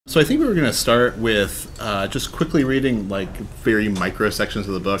So I think we were going to start with just quickly reading like very micro sections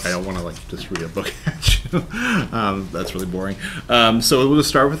of the book. I don't want to like just read a book at you. That's really boring. So we'll just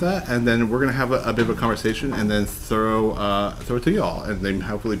start with that, and then we're going to have a bit of a conversation, and then throw it to y'all, and then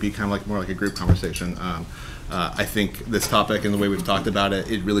hopefully be kind of like more like a group conversation. I think this topic and the way we've talked about it,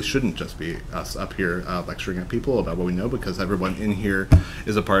 it really shouldn't just be us up here lecturing at people about what we know, because everyone in here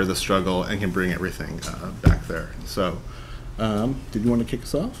is a part of the struggle and can bring everything back there. So. Did you want to kick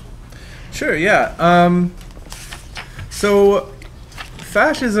us off? Sure, yeah. So,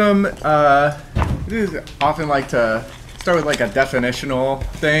 fascism, we often like to start with like a definitional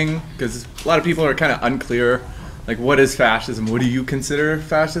thing, because a lot of people are kind of unclear, like what is fascism? What do you consider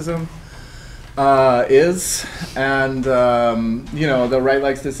fascism is? And, you know, the right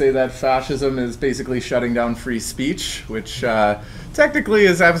likes to say that fascism is basically shutting down free speech, which technically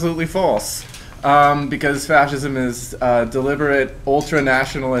is absolutely false. Because fascism is deliberate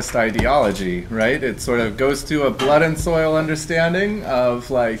ultra-nationalist ideology, right? It sort of goes to a blood and soil understanding of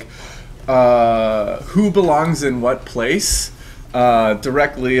like who belongs in what place,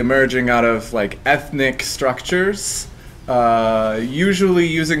 directly emerging out of like ethnic structures, usually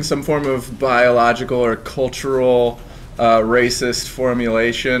using some form of biological or cultural racist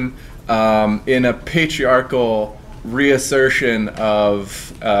formulation in a patriarchal reassertion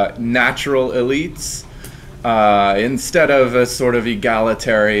of natural elites instead of a sort of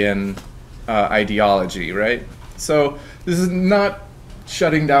egalitarian ideology, right? So this is not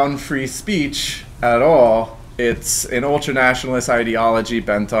shutting down free speech at all. It's an ultranationalist ideology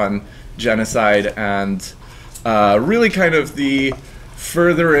bent on genocide and really kind of the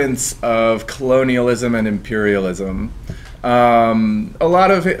furtherance of colonialism and imperialism. A lot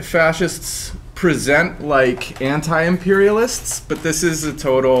of fascists present like anti-imperialists, but this is a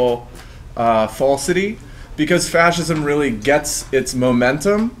total falsity, because fascism really gets its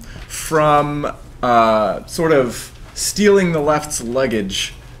momentum from sort of stealing the left's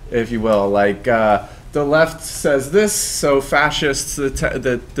luggage, if you will. Like the left says this, so fascists,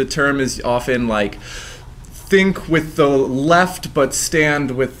 the term is often like think with the left but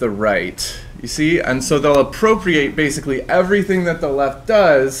stand with the right, you see? And so they'll appropriate basically everything that the left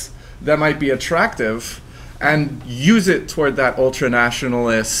does that might be attractive and use it toward that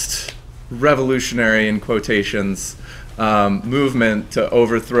ultranationalist, revolutionary, in quotations, movement to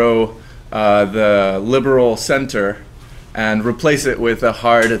overthrow the liberal center and replace it with a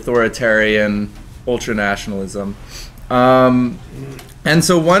hard authoritarian ultranationalism. And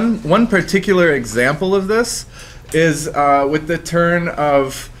so one particular example of this is with the turn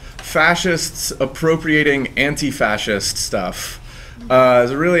of fascists appropriating anti-fascist stuff.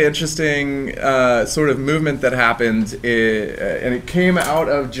 It's a really interesting sort of movement that happened, and it came out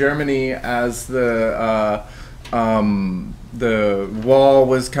of Germany as the wall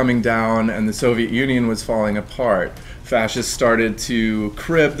was coming down and the Soviet Union was falling apart. Fascists started to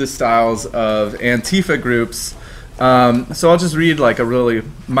crib the styles of Antifa groups. So I'll just read like a really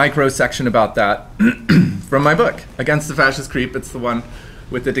micro section about that from my book, Against the Fascist Creep. It's the one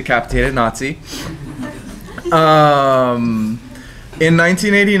with the decapitated Nazi. In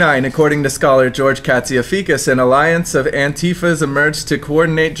 1989, according to scholar George Katsiafikas, an alliance of Antifas emerged to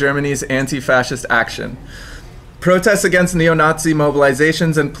coordinate Germany's anti-fascist action. Protests against neo-Nazi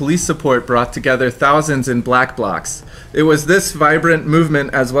mobilizations and police support brought together thousands in black blocs. It was this vibrant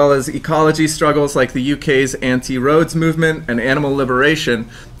movement, as well as ecology struggles like the UK's anti-roads movement and animal liberation,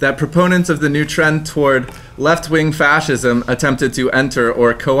 that proponents of the new trend toward left-wing fascism attempted to enter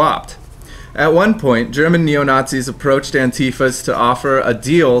or co-opt. At one point, German neo-Nazis approached Antifas to offer a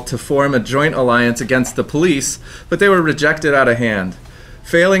deal to form a joint alliance against the police, but they were rejected out of hand.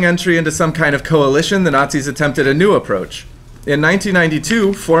 Failing entry into some kind of coalition, the Nazis attempted a new approach. In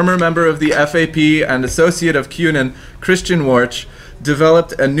 1992, former member of the FAP and associate of Kuhnen, Christian Warch,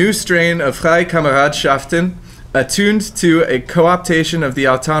 developed a new strain of Freie Kameradschaften, attuned to a co-optation of the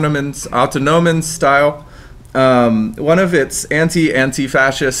Autonomen style. One of its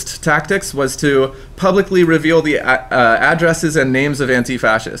anti-fascist tactics was to publicly reveal the addresses and names of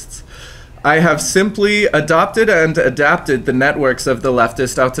anti-fascists. I have simply adopted and adapted the networks of the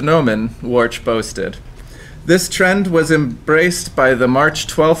leftist Autonomen, Warch boasted. This trend was embraced by the March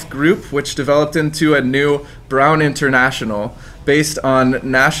 12th group, which developed into a new Brown International based on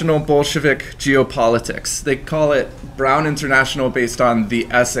National Bolshevik geopolitics. They call it Brown International based on the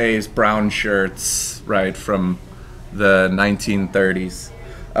essays Brown Shirts, right, from the 1930s,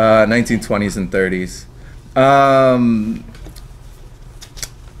 1920s and 30s.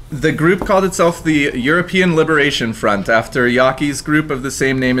 The group called itself the European Liberation Front after Yaki's group of the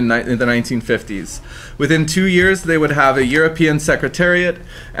same name in the 1950s. Within 2 years, they would have a European secretariat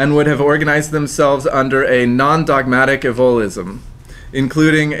and would have organized themselves under a non-dogmatic evolism,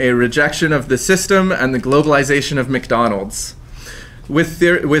 including a rejection of the system and the globalization of McDonald's. With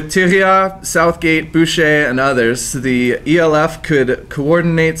Thierry, Southgate, Boucher, and others, the ELF could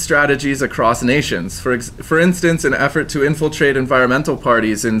coordinate strategies across nations. For instance, an effort to infiltrate environmental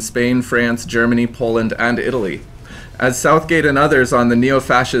parties in Spain, France, Germany, Poland, and Italy. As Southgate and others on the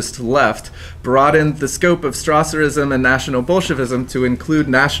neo-fascist left broadened the scope of Strasserism and National Bolshevism to include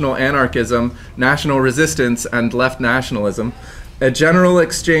national anarchism, national resistance, and left nationalism, a general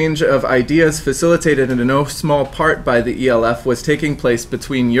exchange of ideas facilitated in no small part by the ELF was taking place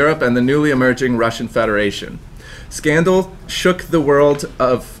between Europe and the newly emerging Russian Federation. Scandal shook the world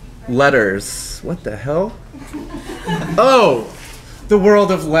of letters. What the hell? Oh! The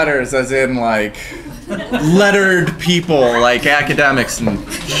world of letters, as in, like, lettered people, like academics and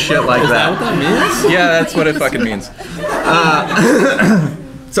shit like that. Is that what that means? Yeah, that's what it fucking means.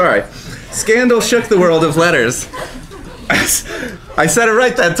 Sorry. Scandal shook the world of letters. I said it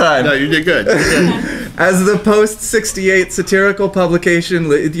right that time. No, you did good. As the post-68 satirical publication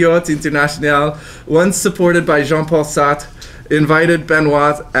L'Idiot International, once supported by Jean-Paul Sartre, invited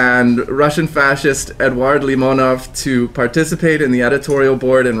Benoit and Russian fascist Eduard Limonov to participate in the editorial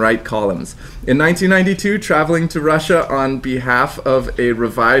board and write columns. In 1992, traveling to Russia on behalf of a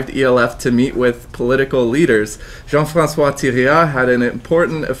revived ELF to meet with political leaders, Jean-François Thiriat had an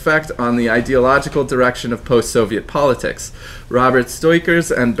important effect on the ideological direction of post-Soviet politics. Robert Stoikers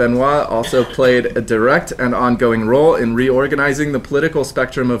and Benoit also played a direct and ongoing role in reorganizing the political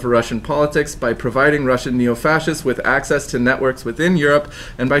spectrum of Russian politics by providing Russian neo-fascists with access to networks within Europe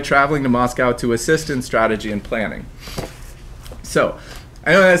and by traveling to Moscow to assist in strategy and planning. So,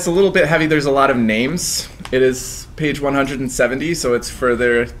 I know that's a little bit heavy. There's a lot of names. It is page 170, so it's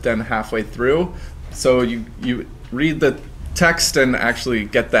further than halfway through. So you read the text and actually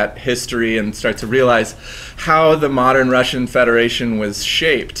get that history and start to realize how the modern Russian Federation was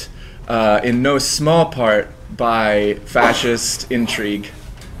shaped in no small part by fascist intrigue.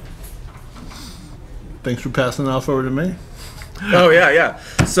 Thanks for passing it off over to me. Oh, yeah.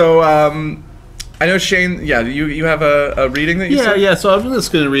 So, I know, Shane, yeah, you have a reading that you said? Yeah, so I'm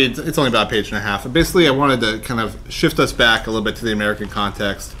just going to read, it's only about a page and a half. Basically, I wanted to kind of shift us back a little bit to the American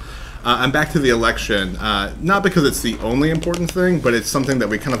context. And back to the election, not because it's the only important thing, but it's something that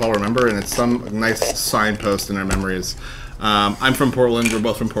we kind of all remember, and it's some nice signpost in our memories. I'm from Portland, we're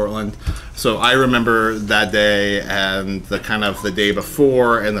both from Portland, so I remember that day and the kind of the day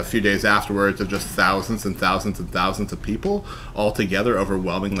before and the few days afterwards of just thousands and thousands and thousands of people all together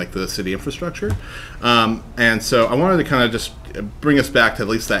overwhelming like the city infrastructure. And so I wanted to kind of just bring us back to at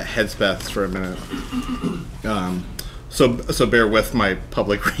least that headspace for a minute. So bear with my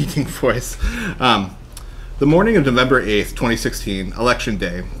public reading voice. The morning of November 8th, 2016, Election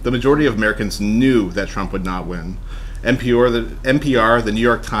Day, the majority of Americans knew that Trump would not win. NPR, the New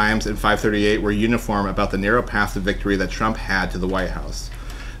York Times, and 538 were uniform about the narrow path to victory that Trump had to the White House.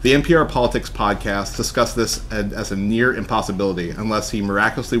 The NPR Politics podcast discussed this as a near impossibility unless he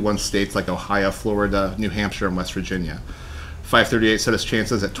miraculously won states like Ohio, Florida, New Hampshire, and West Virginia. 538 set his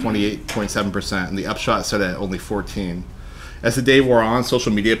chances at 28.7%, and the upshot set at only 14%. As the day wore on,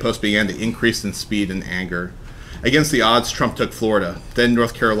 social media posts began to increase in speed and anger. Against the odds, Trump took Florida, then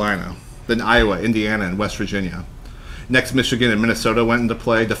North Carolina, then Iowa, Indiana, and West Virginia. Next, Michigan and Minnesota went into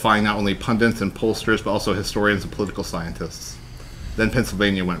play, defying not only pundits and pollsters, but also historians and political scientists. Then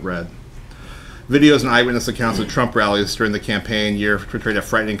Pennsylvania went red. Videos and eyewitness accounts of Trump rallies during the campaign year portrayed a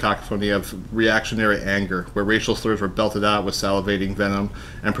frightening cacophony of reactionary anger, where racial slurs were belted out with salivating venom,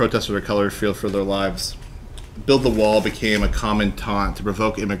 and protesters of color feared for their lives. Build the Wall became a common taunt to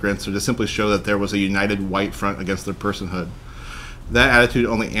provoke immigrants or to simply show that there was a united white front against their personhood. That attitude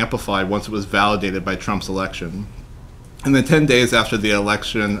only amplified once it was validated by Trump's election. And then 10 days after the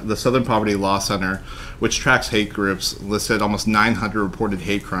election, the Southern Poverty Law Center, which tracks hate groups, listed almost 900 reported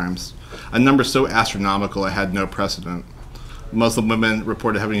hate crimes, a number so astronomical it had no precedent. Muslim women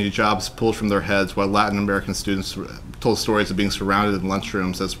reported having hijabs pulled from their heads, while Latin American students told stories of being surrounded in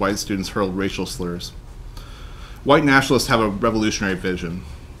lunchrooms as white students hurled racial slurs. White nationalists have a revolutionary vision,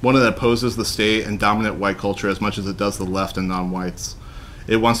 one that opposes the state and dominant white culture as much as it does the left and non-whites.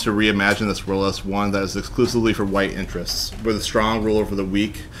 It wants to reimagine this world as one that is exclusively for white interests, where the strong rule over the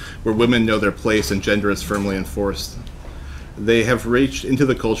weak, where women know their place and gender is firmly enforced. They have reached into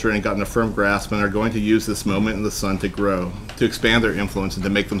the culture and gotten a firm grasp and are going to use this moment in the sun to grow, to expand their influence, and to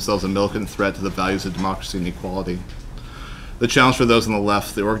make themselves a militant threat to the values of democracy and equality. The challenge for those on the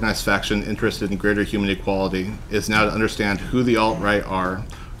left, the organized faction interested in greater human equality, is now to understand who the alt-right are,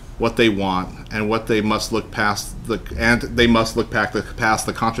 what they want, and what they must look past past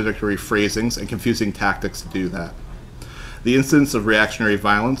the contradictory phrasings and confusing tactics to do that. The incidence of reactionary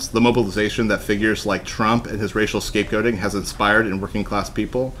violence, the mobilization that figures like Trump and his racial scapegoating has inspired in working class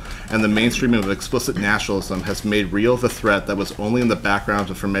people, and the mainstreaming of explicit nationalism has made real the threat that was only in the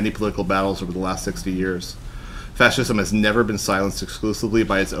background for many political battles over the last 60 years. Fascism has never been silenced exclusively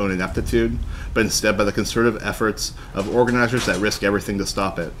by its own ineptitude, but instead by the concerted efforts of organizers that risk everything to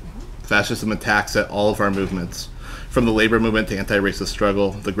stop it. Fascism attacks at all of our movements, from the labor movement to anti-racist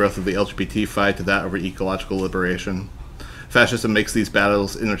struggle, the growth of the LGBT fight to that over ecological liberation. Fascism makes these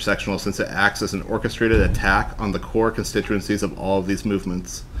battles intersectional since it acts as an orchestrated attack on the core constituencies of all of these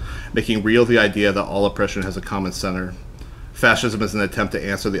movements, making real the idea that all oppression has a common center. Fascism is an attempt to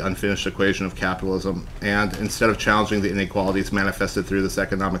answer the unfinished equation of capitalism, and instead of challenging the inequalities manifested through this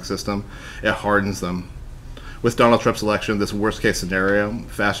economic system, it hardens them. With Donald Trump's election, this worst-case scenario,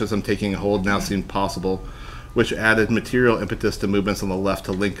 fascism taking hold now seemed possible, which added material impetus to movements on the left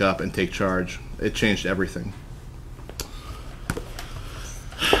to link up and take charge. It changed everything.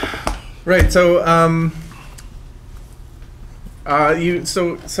 Right. So,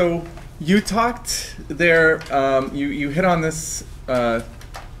 you talked there. You hit on this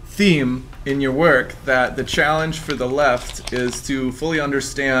theme in your work that the challenge for the left is to fully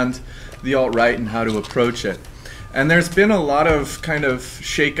understand the alt-right and how to approach it. And there's been a lot of kind of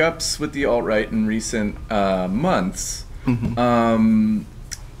shake-ups with the alt-right in recent months. Mm-hmm.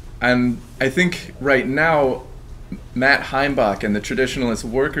 And I think right now, Matt Heimbach and the Traditionalist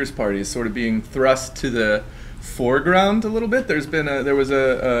Workers' Party is sort of being thrust to the foreground a little bit. There was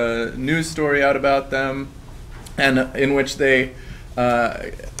a news story out about them, and in which they,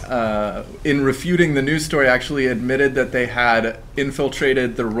 in refuting the news story, actually admitted that they had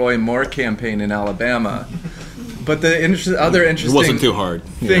infiltrated the Roy Moore campaign in Alabama. But the other interesting it wasn't too hard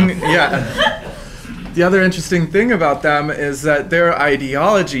thing, the other interesting thing about them is that their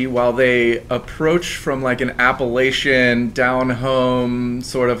ideology, while they approach from like an Appalachian, down home,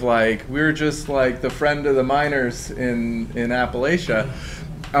 sort of like, we're just like the friend of the miners in Appalachia,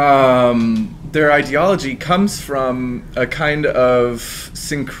 their ideology comes from a kind of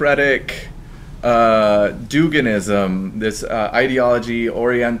syncretic Duginism, this ideology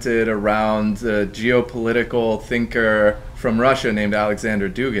oriented around a geopolitical thinker from Russia named Alexander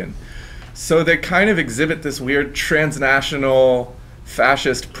Dugin. So they kind of exhibit this weird transnational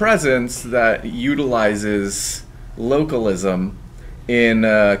fascist presence that utilizes localism in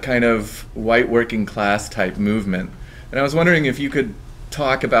a kind of white working class type movement. And I was wondering if you could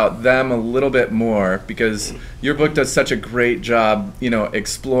talk about them a little bit more, because your book does such a great job,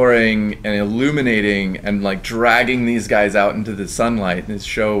 exploring and illuminating and like dragging these guys out into the sunlight and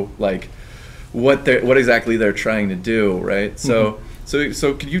show like what exactly they're trying to do, right? Mm-hmm.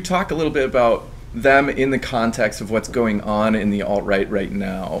 So could you talk a little bit about them in the context of what's going on in the alt-right right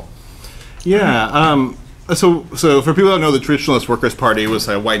now? Yeah. So for people who don't know, the Traditionalist Workers' Party was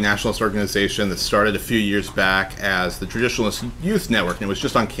a white nationalist organization that started a few years back as the Traditionalist Youth Network, and it was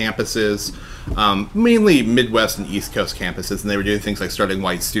just on campuses, mainly Midwest and East Coast campuses, and they were doing things like starting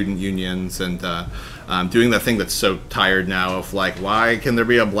white student unions and doing that thing that's so tired now of like, why can there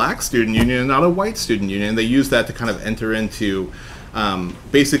be a black student union and not a white student union? And they used that to kind of enter into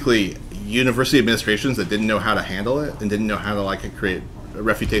basically university administrations that didn't know how to handle it and didn't know how to like create a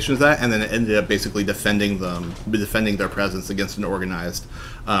refutation of that, and then it ended up basically defending their presence against an organized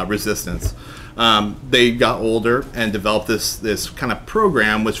resistance. They got older and developed this kind of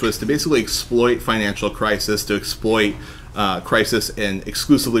program, which was to basically exploit financial crisis, to exploit crisis in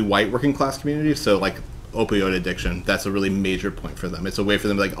exclusively white working class communities. So like opioid addiction, that's a really major point for them. It's a way for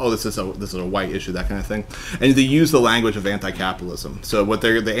them to be like, oh, this is a white issue, that kind of thing. And they use the language of anti-capitalism. So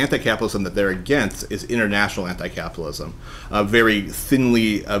the anti-capitalism that they're against is international anti-capitalism, a very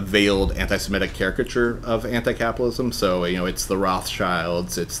thinly veiled anti-Semitic caricature of anti-capitalism. So it's the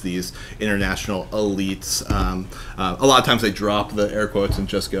Rothschilds, it's these international elites. A lot of times they drop the air quotes and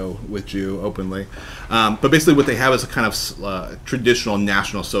just go with Jew openly. But basically what they have is a kind of traditional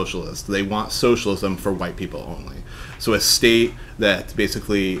national socialist. They want socialism for white people only. So a state that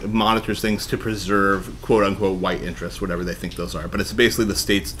basically monitors things to preserve quote-unquote white interests, whatever they think those are. But it's basically the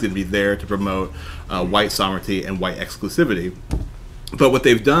state's going to be there to promote white sovereignty and white exclusivity. But what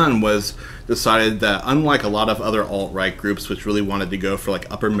they've done was decided that unlike a lot of other alt-right groups which really wanted to go for like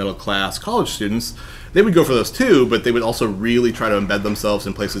upper middle class college students, they would go for those too, but they would also really try to embed themselves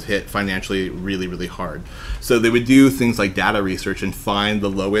in places hit financially really, really hard. So they would do things like data research and find the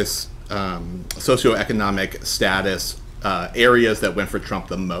lowest socioeconomic status areas that went for Trump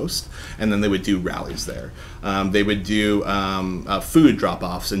the most, and then they would do rallies there. They would do food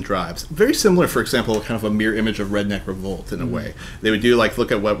drop-offs and drives. Very similar, for example, kind of a mirror image of Redneck Revolt in a way. They would do, like,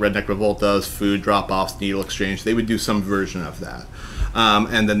 look at what Redneck Revolt does, food drop-offs, needle exchange. They would do some version of that.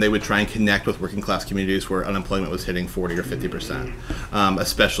 And then they would try and connect with working class communities where unemployment was hitting 40 or 50%,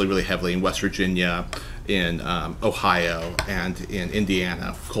 especially really heavily in West Virginia, in Ohio, and in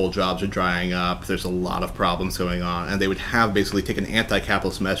Indiana. Coal jobs are drying up. There's a lot of problems going on. And they would have basically take an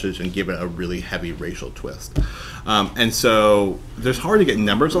anti-capitalist message and give it a really heavy racial twist. And so there's hard to get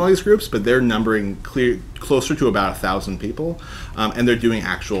numbers on all these groups, but they're numbering closer to about 1,000 people. And they're doing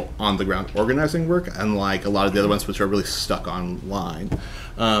actual on-the-ground organizing work, unlike a lot of the other ones which are really stuck online.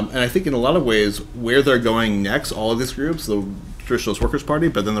 And I think in a lot of ways, where they're going next, all of these groups, the Traditionalist Workers' Party,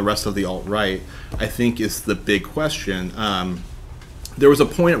 but then the rest of the alt-right, I think is the big question. There was a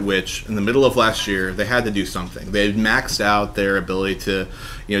point at which, in the middle of last year, they had to do something. They had maxed out their ability to,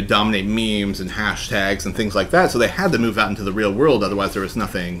 dominate memes and hashtags and things like that. So they had to move out into the real world. Otherwise, there was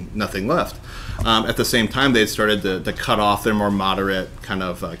nothing left. At the same time, they had started to cut off their more moderate kind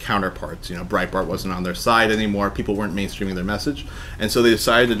of counterparts. Breitbart wasn't on their side anymore. People weren't mainstreaming their message, and so they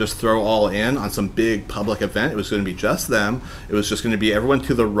decided to just throw all in on some big public event. It was going to be just them. It was just going to be everyone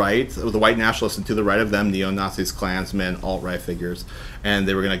to the right, the white nationalists, and to the right of them, neo-Nazis, Klansmen, alt-right figures. And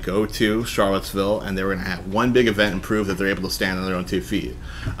they were going to go to Charlottesville, and they were going to have one big event and prove that they're able to stand on their own 2 feet.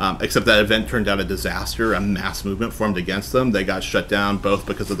 Except that event turned out a disaster. A mass movement formed against them. They got shut down both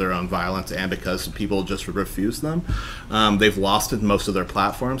because of their own violence and because people just refused them. They've lost most of their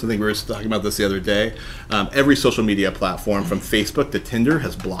platforms. I think we were talking about this the other day. Every social media platform, from Facebook to Tinder,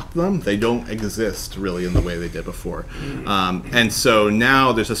 has blocked them. They don't exist really in the way they did before. And so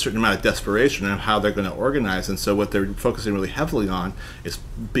now there's a certain amount of desperation of how they're going to organize. And so what they're focusing really heavily on is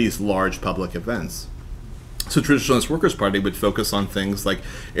these large public events. So Traditionalist Workers' Party would focus on things like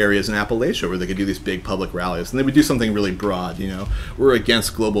areas in Appalachia where they could do these big public rallies, and they would do something really broad. We're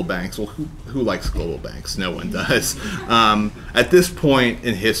against global banks. Well, who likes global banks? No one does. At this point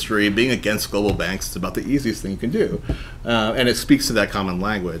in history, being against global banks is about the easiest thing you can do, and it speaks to that common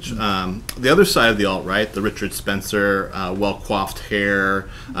language. The other side of the alt-right, the Richard Spencer, well-coiffed hair,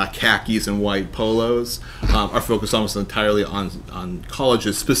 khakis and white polos, are focused almost entirely on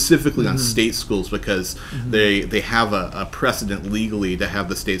colleges, specifically on state schools, because they have a precedent legally to have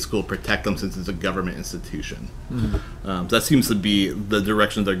the state school protect them since it's a government institution. That seems to be the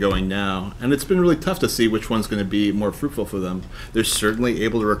direction they're going now, and it's been really tough to see which one's going to be more fruitful for them. They're certainly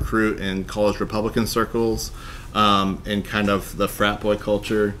able to recruit in college Republican circles, in kind of the frat boy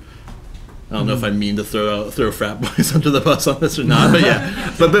culture. I don't know if I mean to throw frat boys under the bus on this or not, but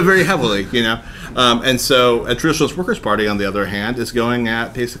yeah, but very heavily, And so a Traditionalist Workers' Party, on the other hand, is going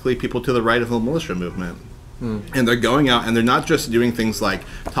at basically people to the right of the militia movement. And they're going out, and they're not just doing things like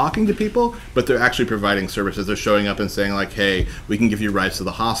talking to people, but they're actually providing services. They're showing up and saying, like, hey, we can give you rides to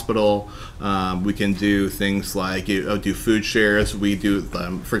the hospital. We can do things like do food shares. We do,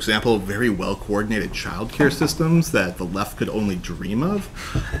 for example, very well-coordinated childcare systems that the left could only dream of.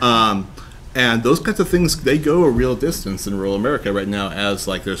 And those kinds of things, they go a real distance in rural America right now, as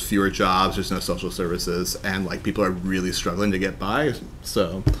like there's fewer jobs, there's no social services, and like people are really struggling to get by.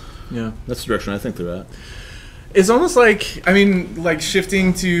 So yeah, that's the direction I think they're at. It's almost like, like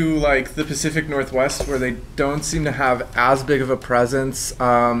shifting to like the Pacific Northwest, where they don't seem to have as big of a presence.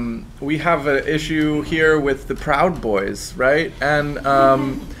 We have an issue here with the Proud Boys, right?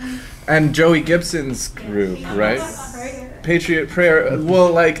 And Joey Gibson's group, right? Patriot Prayer.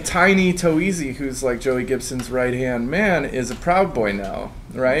 Well, like Tiny Toeezy, who's like Joey Gibson's right-hand man, is a Proud Boy now,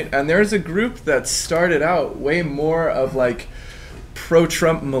 right? And there's a group that started out way more of like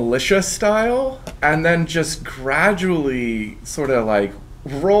pro-Trump militia style, and then just gradually sort of like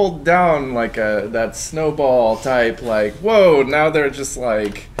rolled down like that snowball type, like, whoa, now they're just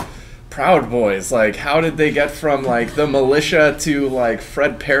like Proud Boys. Like, how did they get from like the militia to like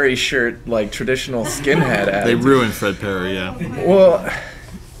Fred Perry shirt, like traditional skinhead ad? They ruined Fred Perry, yeah. Well,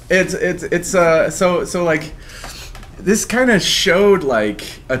 so like this kind of showed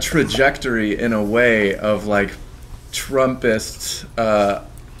like a trajectory in a way of like Trumpist,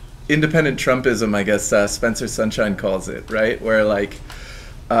 independent Trumpism, I guess Spencer Sunshine calls it, right? Where like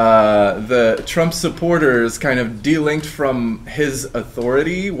the Trump supporters kind of delinked from his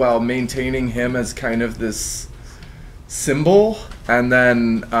authority while maintaining him as kind of this symbol, and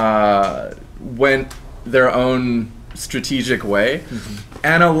then went their own strategic way.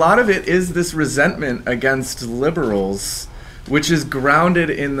 And a lot of it is this resentment against liberals which is grounded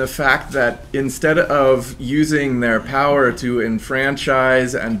in the fact that instead of using their power to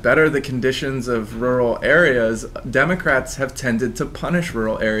enfranchise and better the conditions of rural areas, Democrats have tended to punish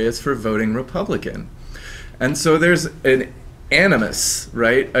rural areas for voting Republican. And so there's an animus,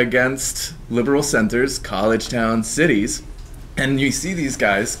 right, against liberal centers, college towns, cities. And you see these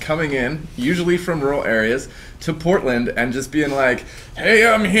guys coming in, usually from rural areas, to Portland and just being like, hey,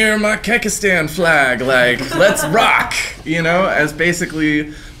 I'm here, my Kekistan flag, like, let's rock, you know, as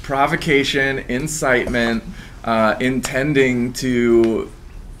basically provocation, incitement, intending to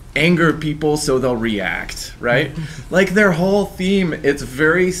anger people so they'll react, right? Like their whole theme, it's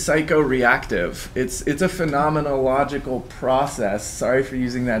very psycho-reactive. It's a phenomenological process. Sorry for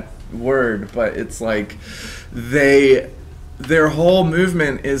using that word, but it's like their whole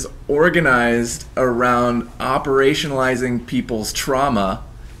movement is organized around operationalizing people's trauma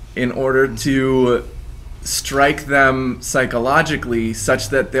in order to strike them psychologically such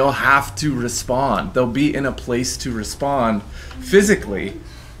that they'll have to respond. They'll be in a place to respond physically,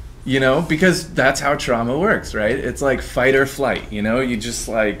 you know, because that's how trauma works, right? It's like fight or flight, you know? You just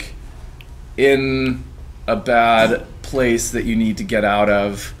like in a bad place that you need to get out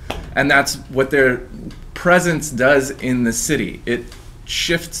of. And that's what their presence does in the city. It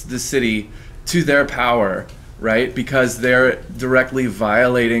shifts the city to their power, right? Because they're directly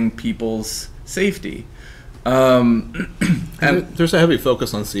violating people's safety. And there's a heavy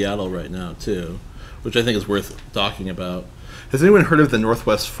focus on Seattle right now too, which I think is worth talking about. Has anyone heard of the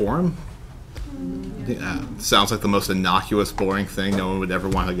Northwest Forum? Yeah, sounds like the most innocuous, boring thing no one would ever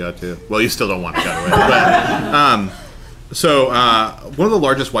want to go to. Well, you still don't want to go to it. But, so one of the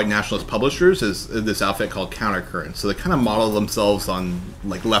largest white nationalist publishers is this outfit called Countercurrent. So they kind of model themselves on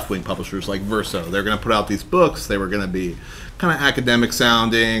like left-wing publishers like Verso. They're going to put out these books. They were going to be kind of academic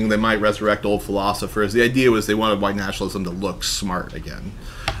sounding. They might resurrect old philosophers. The idea was they wanted white nationalism to look smart again.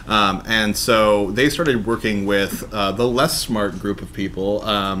 And so they started working with the less smart group of people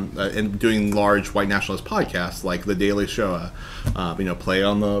and doing large white nationalist podcasts like The Daily Shoah, play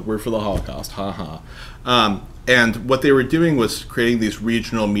on the word for the Holocaust, haha. And what they were doing was creating these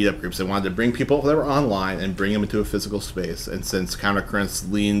regional meetup groups. They wanted to bring people that were online and bring them into a physical space. And since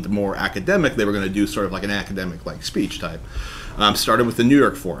Countercurrents leaned more academic, they were going to do sort of like an academic like speech type. Started with the New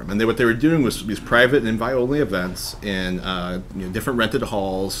York Forum, and what they were doing was these private and invite-only events in different rented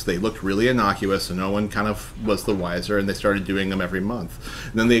halls. They looked really innocuous, and no one kind of was the wiser, and they started doing them every month.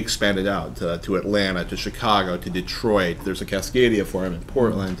 And then they expanded out to Atlanta, to Chicago, to Detroit. There's a Cascadia Forum in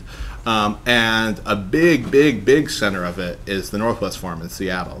Portland. And a big center of it is the Northwest Forum in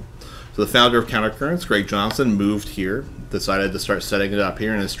Seattle. So the founder of Countercurrents, Greg Johnson, moved here, decided to start setting it up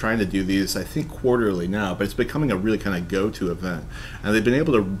here, and is trying to do these, I think, quarterly now, but it's becoming a really kind of go-to event. And they've been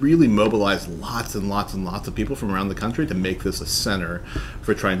able to really mobilize lots and lots and lots of people from around the country to make this a center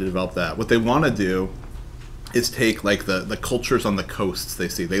for trying to develop that. What they want to do is take like the cultures on the coasts they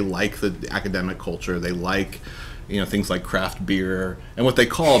see. They like the academic culture. They like things like craft beer and what they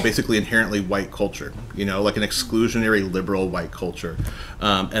call basically inherently white culture, like an exclusionary liberal white culture.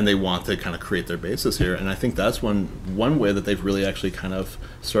 And they want to kind of create their basis here. And I think that's one way that they've really actually kind of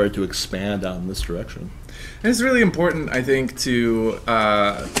started to expand out in this direction. And it's really important, I think, to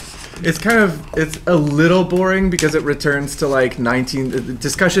it's a little boring because it returns to like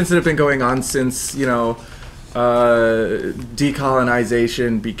discussions that have been going on since,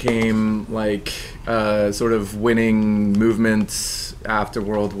 decolonization became like sort of winning movements after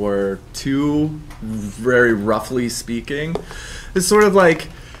World War II, very roughly speaking. It's sort of like,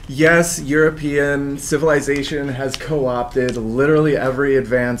 yes, European civilization has co-opted literally every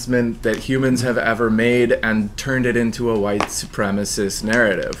advancement that humans have ever made and turned it into a white supremacist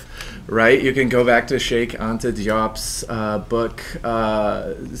narrative. Right? You can go back to Sheikh Anta Diop's book,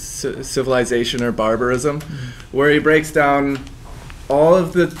 Civilization or Barbarism, where he breaks down all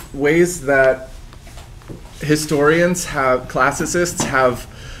of the ways that classicists have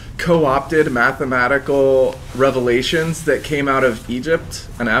co-opted mathematical revelations that came out of Egypt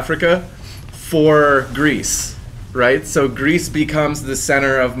and Africa for Greece, right? So Greece becomes the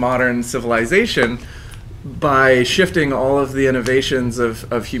center of modern civilization by shifting all of the innovations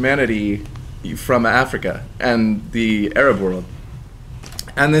of humanity from Africa and the Arab world.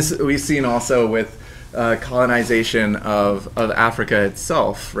 And this we've seen also with colonization of Africa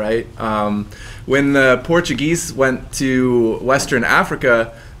itself, right? When the Portuguese went to Western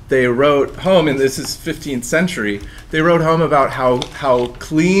Africa, they wrote home, and this is 15th century, they wrote home about how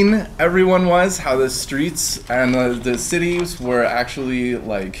clean everyone was, how the streets and the cities were actually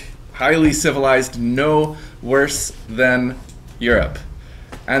like highly civilized, no worse than Europe.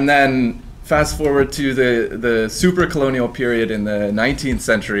 And then fast forward to the super colonial period in the 19th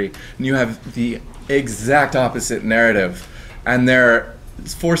century, and you have the exact opposite narrative, and they're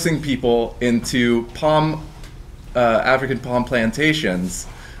forcing people into African palm plantations,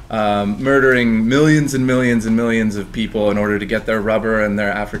 murdering millions and millions and millions of people in order to get their rubber and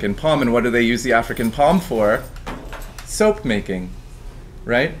their African palm. And what do they use the African palm for? Soap making,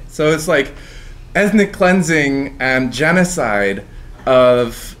 right? So it's like ethnic cleansing and genocide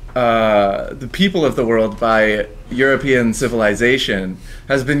of the people of the world by European civilization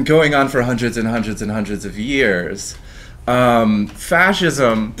has been going on for hundreds and hundreds and hundreds of years.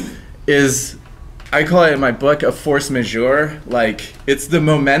 Fascism is, I call it in my book, a force majeure. Like, it's the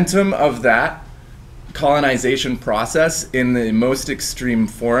momentum of that colonization process in the most extreme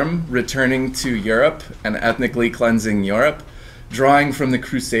form, returning to Europe and ethnically cleansing Europe, drawing from the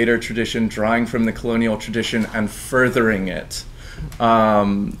Crusader tradition, drawing from the colonial tradition, and furthering it.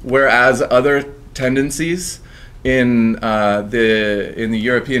 Whereas other tendencies in the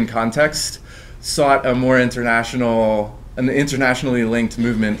European context sought a more an internationally linked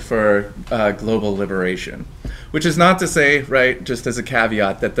movement for global liberation. Which is not to say, right, just as a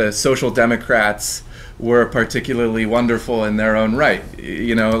caveat, that the social democrats were particularly wonderful in their own right.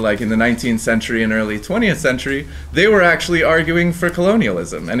 You know, like in the 19th century and early 20th century, they were actually arguing for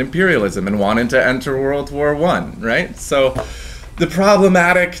colonialism and imperialism and wanted to enter World War I, right? So the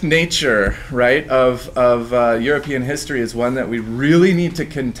problematic nature, right, of European history is one that we really need to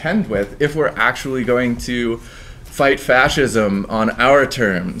contend with if we're actually going to fight fascism on our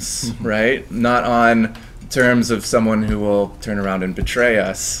terms, right? Not on terms of someone who will turn around and betray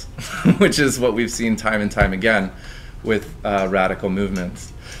us, which is what we've seen time and time again with radical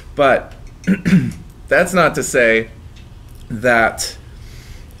movements. But that's not to say that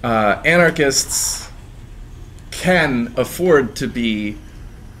anarchists can afford to be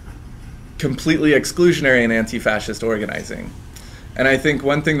completely exclusionary in anti-fascist organizing. And I think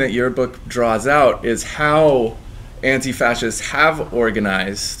one thing that your book draws out is how anti-fascists have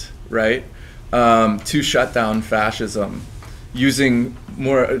organized, right, to shut down fascism, using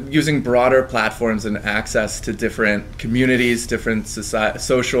broader platforms and access to different communities, different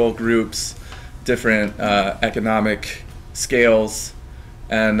social groups, different economic scales.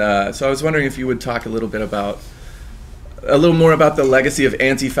 And so I was wondering if you would talk a little more about the legacy of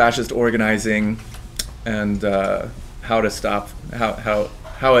anti-fascist organizing and how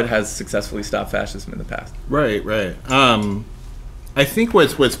it has successfully stopped fascism in the past. Right. I think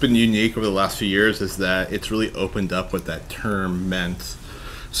what's been unique over the last few years is that it's really opened up what that term meant.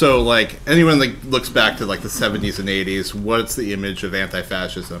 So, like, anyone that looks back to like the 70s and 80s, what's the image of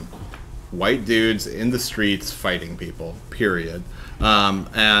anti-fascism? White dudes in the streets fighting people, period.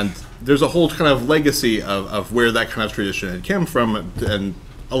 And there's a whole kind of legacy of where that kind of tradition had come from, and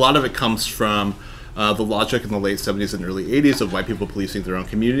a lot of it comes from the logic in the late 70s and early 80s of white people policing their own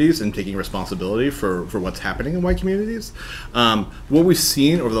communities and taking responsibility for what's happening in white communities. What we've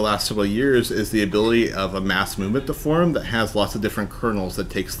seen over the last several years is the ability of a mass movement to form that has lots of different kernels that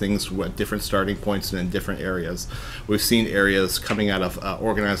takes things at different starting points and in different areas. We've seen areas coming out of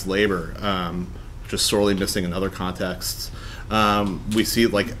organized labor, which is sorely missing in other contexts. We see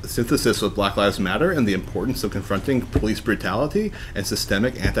like synthesis with Black Lives Matter and the importance of confronting police brutality and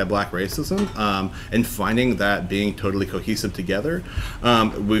systemic anti-black racism, and finding that being totally cohesive together.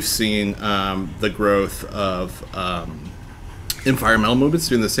 We've seen the growth of environmental movements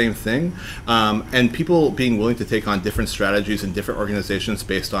doing the same thing, and people being willing to take on different strategies and different organizations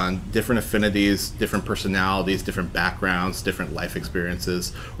based on different affinities, different personalities, different backgrounds, different life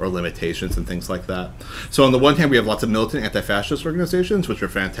experiences or limitations and things like that. So on the one hand, we have lots of militant anti-fascist organizations, which are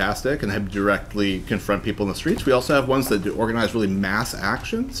fantastic and have directly confront people in the streets. We also have ones that do organize really mass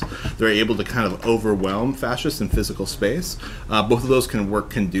actions. They're able to kind of overwhelm fascists in physical space. Both of those can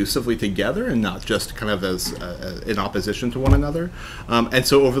work conducively together and not just kind of as in opposition to one another. And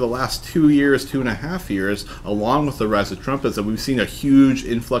so over the last 2 years, 2.5 years, along with the rise of Trumpism, we've seen a huge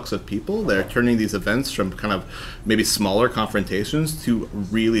influx of people that are turning these events from kind of maybe smaller confrontations to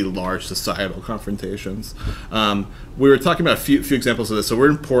really large societal confrontations. We were talking about a few examples of this. So we're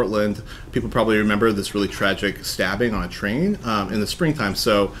in Portland. People probably remember this really tragic stabbing on a train in the springtime.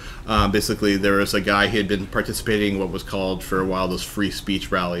 So basically there was a guy, he had been participating in what was called for a while those free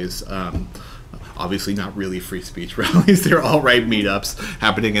speech rallies. Obviously not really free speech rallies. They're alt-right meetups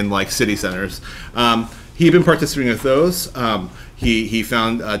happening in like city centers. He'd been participating with those. He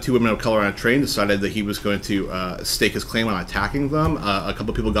found 2 women of color on a train, decided that he was going to stake his claim on attacking them. A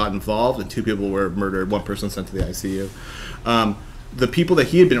couple people got involved and 2 people were murdered. 1 person sent to the ICU. The people that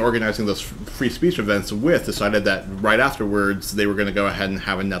he had been organizing those free speech events with decided that right afterwards they were going to go ahead and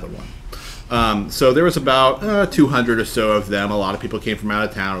have another one. So there was about 200 or so of them. A lot of people came from out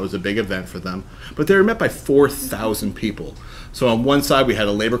of town. It was a big event for them. But they were met by 4,000 people. So on one side, we had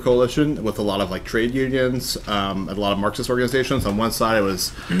a labor coalition with a lot of like trade unions, and a lot of Marxist organizations. On one side, it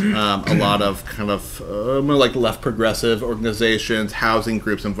was a lot of kind of more like left progressive organizations, housing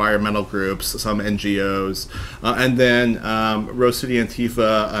groups, environmental groups, some NGOs, and then Rose City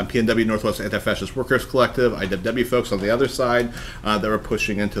Antifa, PNW Northwest Anti-Fascist Workers Collective, IWW folks on the other side that were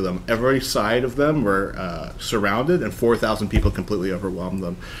pushing into them. Every side of them were surrounded, and 4,000 people completely overwhelmed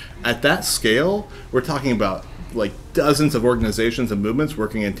them. At that scale, we're talking about like dozens of organizations and movements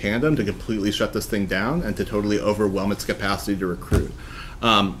working in tandem to completely shut this thing down and to totally overwhelm its capacity to recruit.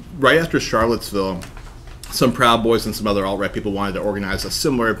 Right after Charlottesville, some Proud Boys and some other alt-right people wanted to organize a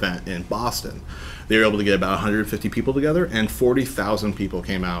similar event in Boston. They were able to get about 150 people together, and 40,000 people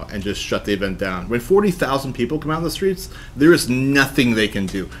came out and just shut the event down. When 40,000 people come out in the streets, there is nothing they can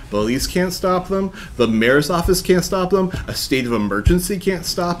do. Police can't stop them. The mayor's office can't stop them. A state of emergency can't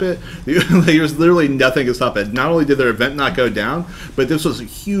stop it. There's literally nothing to stop it. Not only did their event not go down, but this was a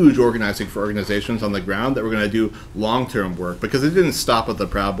huge organizing for organizations on the ground that were going to do long-term work, because it didn't stop with the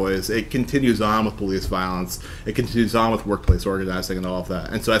Proud Boys. It continues on with police violence. It continues on with workplace organizing and all of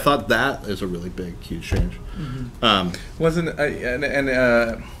that. And so I thought that is a really big, huge change. I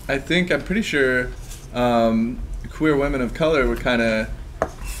think, I'm pretty sure queer women of color were kind of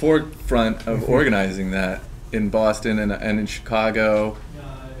forefront of organizing that in Boston and in Chicago.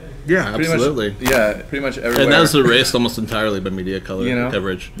 Yeah, pretty absolutely. Pretty much everywhere. And that was erased almost entirely by media color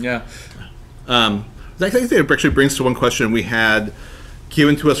coverage. Yeah. I think that actually brings to one question we had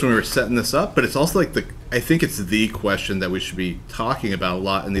given to us when we were setting this up, but it's also like I think it's the question that we should be talking about a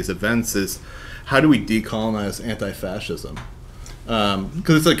lot in these events is, how do we decolonize anti-fascism?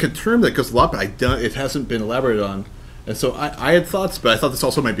 Because it's like a term that goes a lot, but it hasn't been elaborated on. And so I had thoughts, but I thought this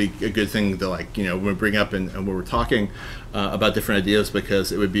also might be a good thing to when we bring up and when we're talking about different ideas,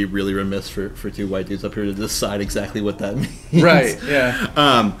 because it would be really remiss for two white dudes up here to decide exactly what that means. Right,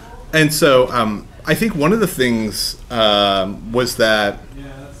 yeah. And so I think one of the things was that,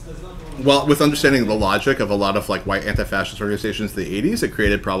 well, with understanding the logic of a lot of like white anti-fascist organizations in the 80s, it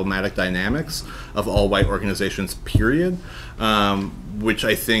created problematic dynamics of all white organizations, period, which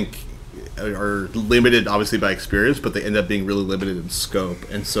I think are limited obviously by experience, but they end up being really limited in scope.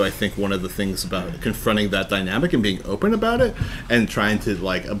 And so I think one of the things about confronting that dynamic and being open about it and trying to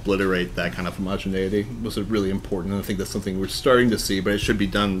like obliterate that kind of homogeneity was really important. And I think that's something we're starting to see, but it should be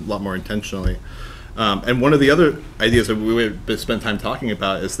done a lot more intentionally. And one of the other ideas that we would spend time talking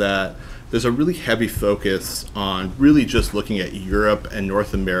about is that there's a really heavy focus on really just looking at Europe and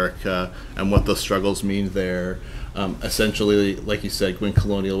North America and what those struggles mean there. Essentially, like you said, when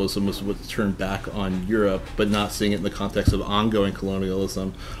colonialism was what turned back on Europe, but not seeing it in the context of ongoing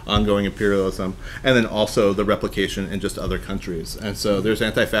colonialism, ongoing imperialism, and then also the replication in just other countries. And so there's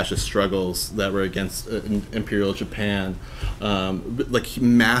anti-fascist struggles that were against imperial Japan, like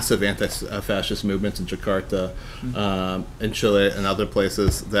massive anti-fascist movements in Jakarta, in Chile, and other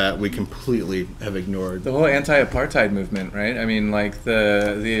places that we completely have ignored. The whole anti-apartheid movement, right? I mean, like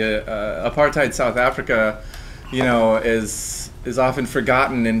the apartheid South Africa, is often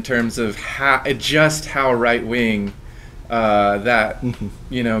forgotten in terms of how right wing that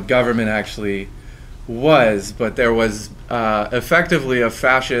government actually was. But there was effectively a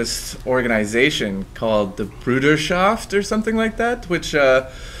fascist organization called the Bruderschaft or something like that, which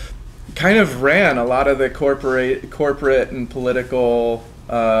kind of ran a lot of the corporate and political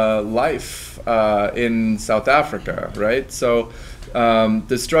life in South Africa, right? So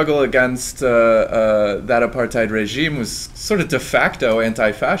the struggle against that apartheid regime was sort of de facto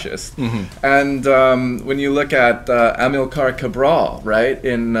anti-fascist. And when you look at Amilcar Cabral, right,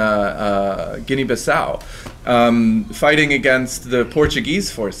 in Guinea-Bissau, fighting against the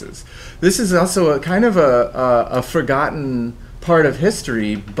Portuguese forces, this is also a kind of a forgotten part of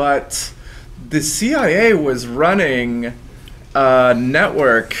history, but the CIA was running a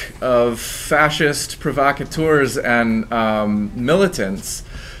network of fascist provocateurs and militants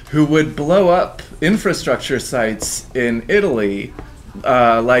who would blow up infrastructure sites in Italy,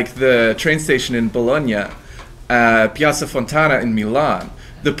 like the train station in Bologna, Piazza Fontana in Milan.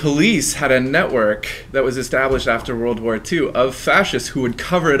 The police had a network that was established after World War II of fascists who would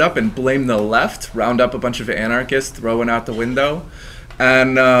cover it up and blame the left, round up a bunch of anarchists, throw one out the window,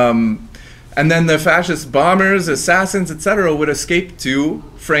 and then the fascist bombers, assassins, etc. would escape to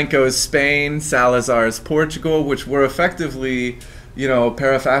Franco's Spain, Salazar's Portugal, which were effectively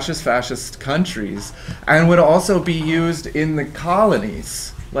para-fascist, fascist countries, and would also be used in the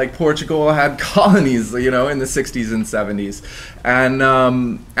colonies. Like Portugal had colonies, in the 60s and 70s,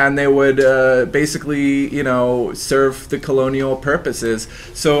 and they would basically, serve the colonial purposes.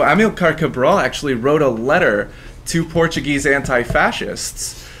 So Amilcar Cabral actually wrote a letter to Portuguese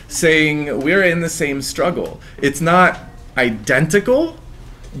anti-fascists saying, we're in the same struggle. It's not identical,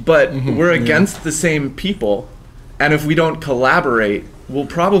 but we're against the same people, and if we don't collaborate, we'll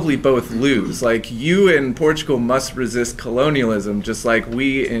probably both lose. Like, you in Portugal must resist colonialism, just like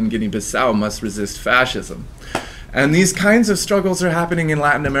we in Guinea-Bissau must resist fascism. And these kinds of struggles are happening in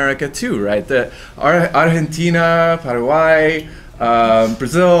Latin America too, right? Argentina, Paraguay,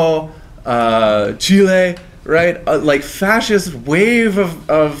 Brazil, Chile, right? Like fascist wave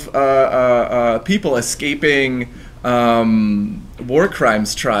of people escaping war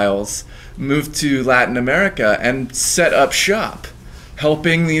crimes trials moved to Latin America and set up shop,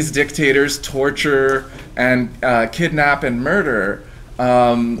 helping these dictators torture and kidnap and murder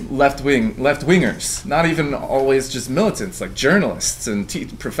left-wingers, not even always just militants, like journalists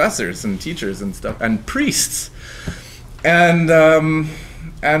and professors and teachers and stuff, and priests. And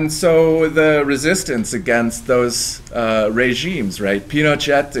so the resistance against those regimes, right?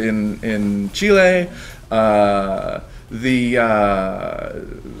 Pinochet in Chile, the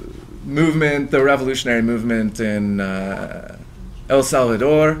movement, the revolutionary movement in El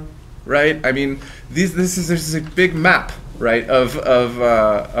Salvador, right? I mean, there's a big map, right,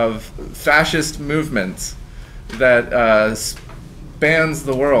 of fascist movements that spans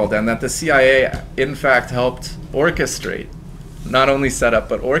the world, and that the CIA, in fact, helped orchestrate, not only set up,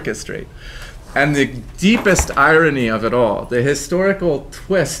 but orchestrate. And the deepest irony of it all, the historical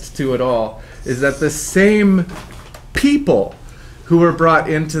twist to it all, is that the same people who were brought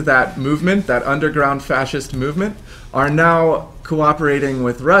into that movement, that underground fascist movement, are now cooperating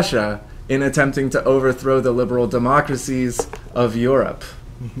with Russia in attempting to overthrow the liberal democracies of Europe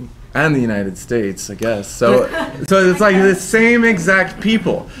and the United States, I guess. So it's like the same exact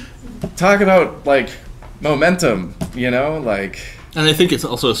people. Talk about like momentum, like. And I think it's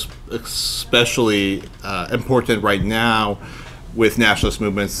also especially important right now with nationalist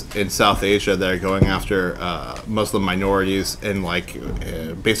movements in South Asia that are going after Muslim minorities and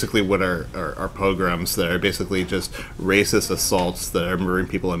basically what are pogroms that are basically just racist assaults that are murdering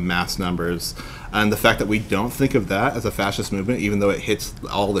people in mass numbers. And the fact that we don't think of that as a fascist movement, even though it hits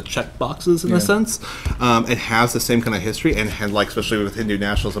all the check boxes in a sense, it has the same kind of history, and especially with Hindu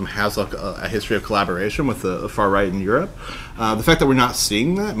nationalism, has a history of collaboration with the far right in Europe. The fact that we're not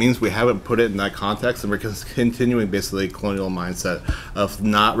seeing that means we haven't put it in that context, and we're continuing basically colonial mindset of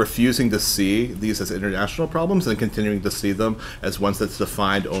not refusing to see these as international problems and continuing to see them as ones that's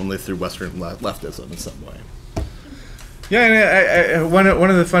defined only through Western leftism in some way. Yeah, and one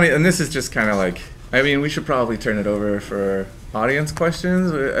of the funny, and this is just kind of like, I mean, we should probably turn it over for audience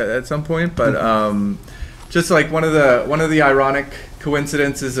questions at some point, but just like one of the ironic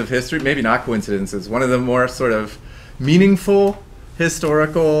coincidences of history, maybe not coincidences, one of the more sort of meaningful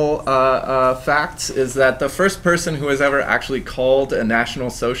historical facts is that the first person who was ever actually called a National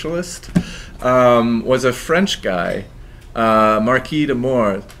Socialist was a French guy, Marquis de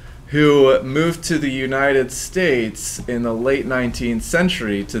Moore, who moved to the United States in the late 19th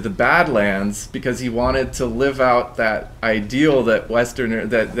century to the Badlands because he wanted to live out that ideal that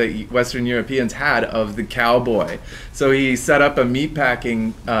Western Europeans had of the cowboy. So he set up a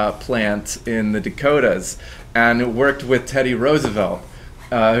meatpacking plant in the Dakotas and worked with Teddy Roosevelt,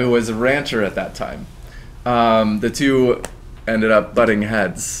 who was a rancher at that time. The two ended up butting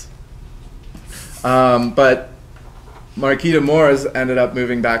heads. But Marquis de Moors ended up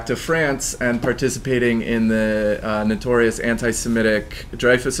moving back to France and participating in the notorious anti-Semitic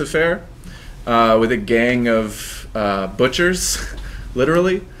Dreyfus Affair with a gang of butchers,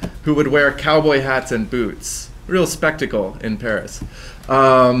 literally, who would wear cowboy hats and boots. Real spectacle in Paris.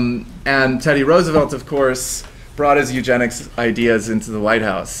 And Teddy Roosevelt, of course, brought his eugenics ideas into the White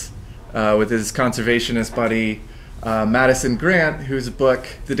House with his conservationist buddy, Madison Grant, whose book,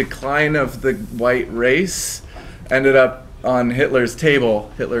 The Decline of the White Race, ended up on Hitler's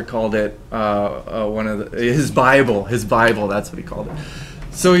table. Hitler called it his Bible, that's what he called it.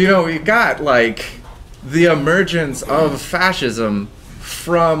 So, we got like the emergence of fascism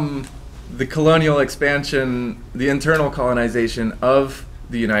from the colonial expansion, the internal colonization of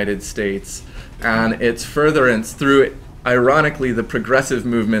the United States, and its furtherance through, ironically, the progressive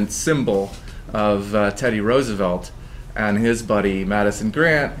movement symbol of Teddy Roosevelt and his buddy Madison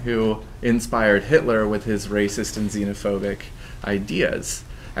Grant, who inspired Hitler with his racist and xenophobic ideas.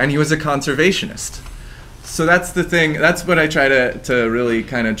 And he was a conservationist. So that's the thing. That's what I try to really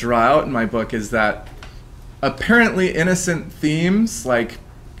kind of draw out in my book, is that apparently innocent themes like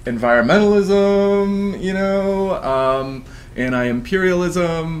environmentalism,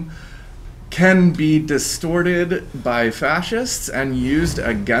 anti-imperialism, can be distorted by fascists and used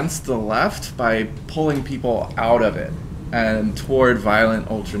against the left by pulling people out of it and toward violent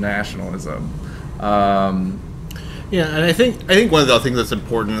ultranationalism. Yeah, and I think one of the things that's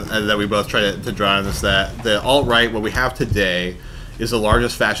important that we both try to draw on is that the alt-right, what we have today, is the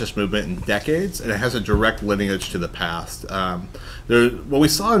largest fascist movement in decades, and it has a direct lineage to the past. What we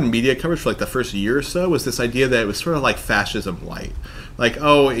saw in media coverage for like the first year or so was this idea that it was sort of like fascism light. Like,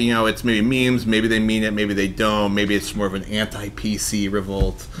 oh, it's maybe memes, maybe they mean it, maybe they don't, maybe it's more of an anti-PC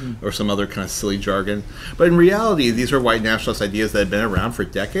revolt or some other kind of silly jargon. But in reality, these are white nationalist ideas that have been around for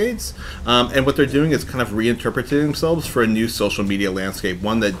decades, and what they're doing is kind of reinterpreting themselves for a new social media landscape,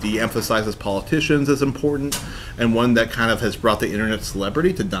 one that de-emphasizes politicians as important, and one that kind of has brought the internet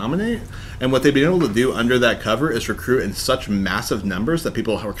celebrity to dominate. And what they've been able to do under that cover is recruit in such massive numbers that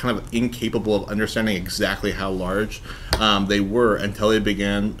people are kind of incapable of understanding exactly how large they were until they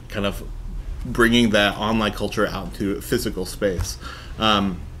began kind of bringing that online culture out into physical space.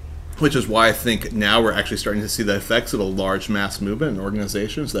 Which is why I think now we're actually starting to see the effects of a large mass movement and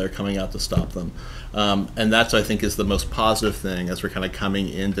organizations that are coming out to stop them. And that's, I think, is the most positive thing as we're kind of coming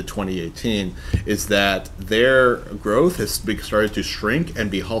into 2018, is that their growth has started to shrink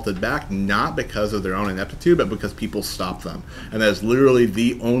and be halted back, not because of their own ineptitude, but because people stop them. And that is literally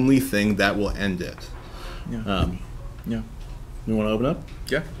the only thing that will end it. Yeah. You want to open up?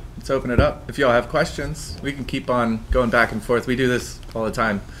 Yeah, let's open it up. If y'all have questions, we can keep on going back and forth. We do this all the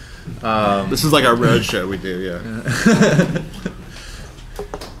time. This is like our road show we do, yeah.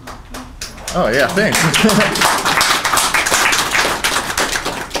 Oh, yeah, thanks.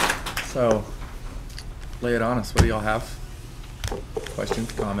 So, lay it on us. What do y'all have?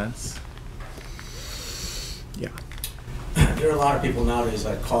 Questions, comments? Yeah. There are a lot of people nowadays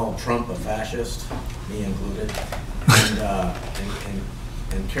that call Trump a fascist, me included,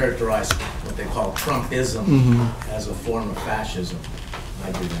 and characterize what they call Trumpism as a form of fascism.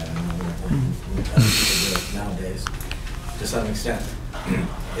 I do that. I know people do it nowadays to some extent.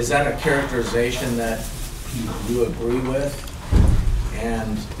 Is that a characterization that you agree with?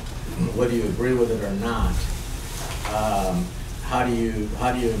 And whether you agree with it or not, how do you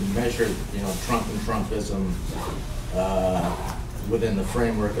measure Trump and Trumpism within the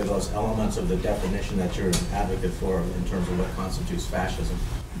framework of those elements of the definition that you're an advocate for in terms of what constitutes fascism?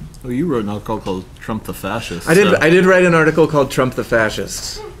 Well, you wrote an article called "Trump the Fascist." I did write an article called "Trump the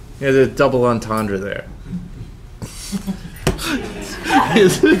Fascist." There's a double entendre there.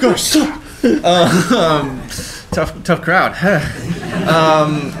 Tough crowd.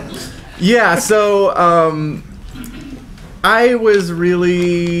 Yeah. So I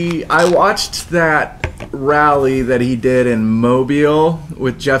watched that rally that he did in Mobile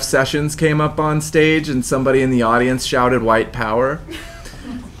with Jeff Sessions came up on stage and somebody in the audience shouted "White Power."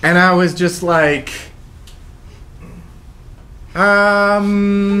 And I was just like, I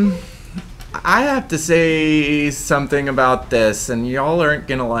have to say something about this, and y'all aren't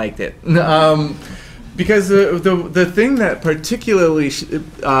gonna like it, because the thing that particularly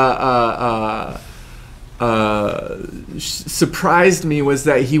surprised me was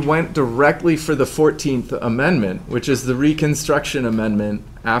that he went directly for the 14th Amendment, which is the Reconstruction Amendment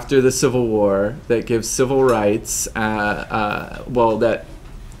after the Civil War that gives civil rights, that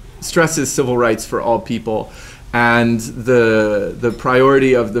stresses civil rights for all people, and the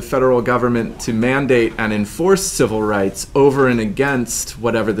priority of the federal government to mandate and enforce civil rights over and against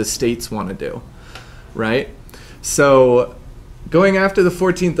whatever the states want to do, right? So going after the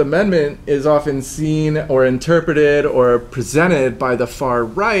 14th Amendment is often seen or interpreted or presented by the far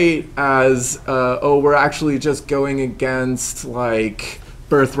right as, we're actually just going against like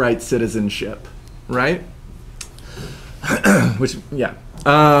birthright citizenship, right? Which, yeah.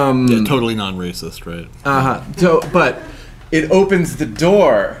 Totally non-racist, right? So, but it opens the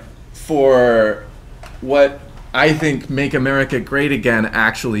door for what I think "Make America Great Again"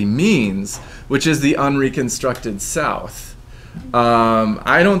 actually means, which is the unreconstructed South.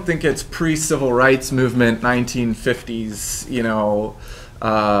 I don't think it's pre-civil rights movement 1950s,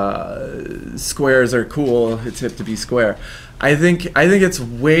 squares are cool, it's hip to be square. I think it's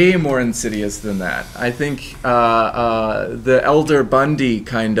way more insidious than that. I think the Elder Bundy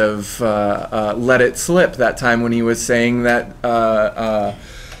kind of let it slip that time when he was saying that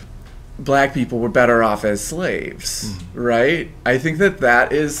black people were better off as slaves, right? I think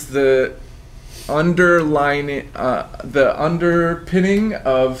that is the underpinning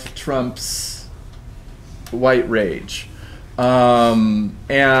of Trump's white rage.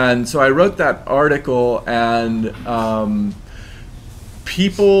 And so I wrote that article, and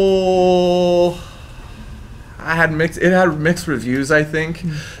people, it had mixed reviews, I think.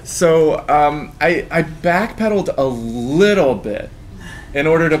 So I backpedaled a little bit in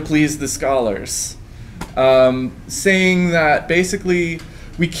order to please the scholars, saying that basically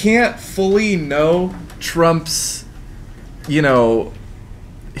we can't fully know Trump's,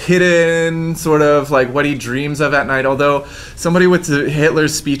 hidden sort of like what he dreams of at night. Although somebody with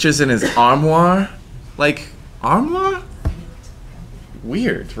Hitler's speeches in his armoire,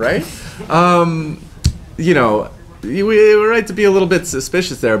 weird, right? We're right to be a little bit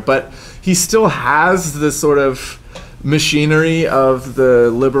suspicious there, but he still has this sort of machinery of the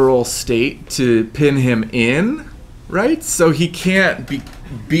liberal state to pin him in, right? So he can't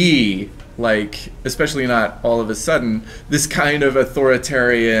be like, especially not all of a sudden, this kind of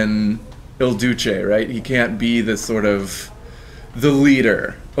authoritarian Il Duce, right? He can't be the sort of the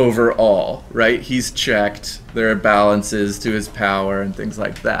leader over all, right? He's checked. There are balances to his power and things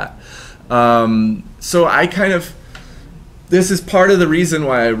like that. So I this is part of the reason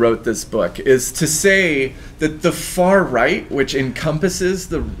why I wrote this book, is to say that the far right, which encompasses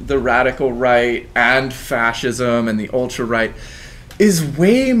the radical right and fascism and the ultra right, is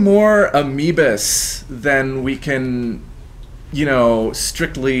way more amoebus than we can,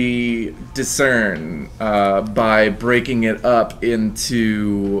 strictly discern by breaking it up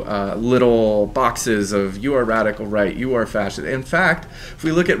into little boxes of you are radical right, you are fascist. In fact, if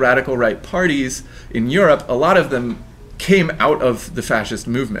we look at radical right parties in Europe, a lot of them came out of the fascist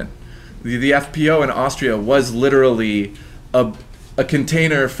movement. The FPO in Austria was literally a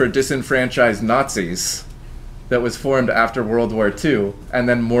container for disenfranchised Nazis that was formed after World War II and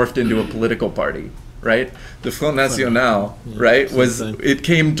then morphed into a political party, right? The Front National, right, it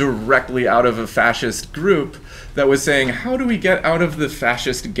came directly out of a fascist group that was saying, how do we get out of the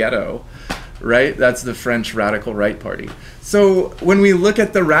fascist ghetto, right? That's the French Radical Right Party. So when we look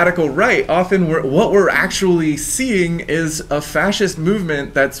at the radical right, often what we're actually seeing is a fascist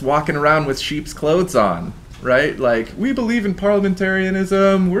movement that's walking around with sheep's clothes on, right? Like, we believe in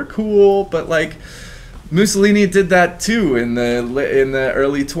parliamentarianism, we're cool, but like, Mussolini did that too in the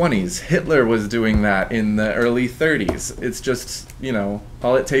early 20s. Hitler was doing that in the early 30s. It's just,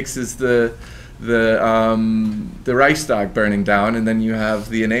 all it takes is the Reichstag burning down, and then you have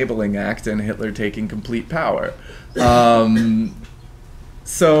the Enabling Act and Hitler taking complete power.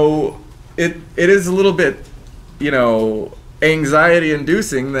 So it is a little bit,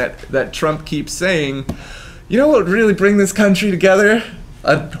 anxiety-inducing that Trump keeps saying, what would really bring this country together?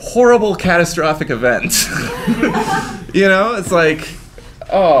 A horrible, catastrophic event. It's like,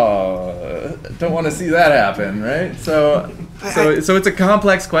 don't want to see that happen, right? So it's a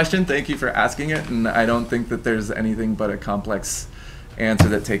complex question. Thank you for asking it, and I don't think that there's anything but a complex answer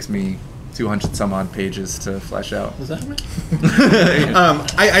that takes me 200 some odd pages to flesh out. Is that right?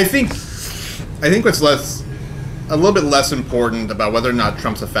 I think what's a little bit less important about whether or not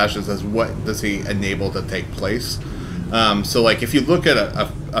Trump's a fascist is what does he enable to take place. So, like, if you look at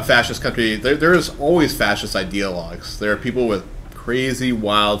a fascist country, there is always fascist ideologues. There are people with crazy,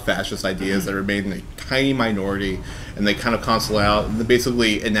 wild fascist ideas that are made in a tiny minority, and they kind of cancel out and they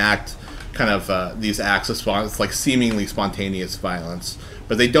basically enact kind of these acts of like seemingly spontaneous violence,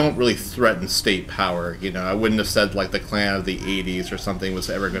 but they don't really threaten state power. I wouldn't have said like the Klan of the 80s or something was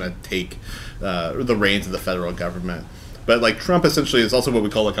ever going to take the reins of the federal government. But like Trump essentially is also what we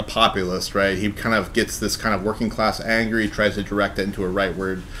call like a populist, right? He kind of gets this kind of working class anger. He tries to direct it into a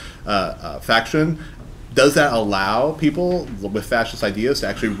rightward faction. Does that allow people with fascist ideas to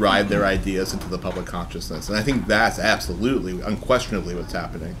actually ride their ideas into the public consciousness? And I think that's absolutely, unquestionably what's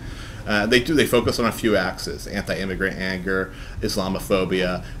happening. They focus on a few axes: anti-immigrant anger,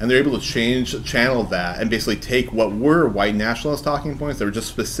 Islamophobia, and they're able to channel that and basically take what were white nationalist talking points that were just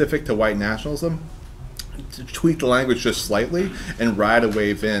specific to white nationalism, to tweak the language just slightly and ride a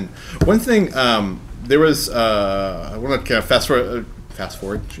wave in. One thing, there was, I want to kind of fast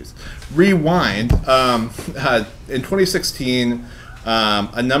forward, rewind. In 2016,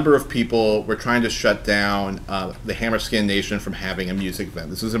 a number of people were trying to shut down the Hammerskin Nation from having a music event.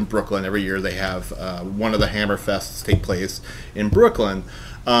 This is in Brooklyn. Every year they have one of the Hammer Fests take place in Brooklyn.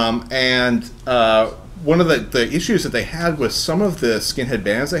 One of the issues that they had was some of the skinhead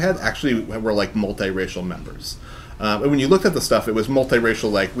bands they had actually were like multiracial members. And when you looked at the stuff, it was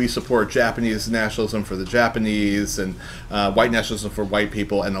multiracial, like we support Japanese nationalism for the Japanese and white nationalism for white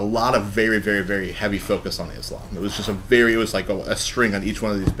people, and a lot of very, very, very heavy focus on Islam. It was just it was like a string on each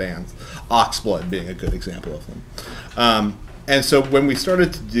one of these bands, Oxblood being a good example of them. And so when we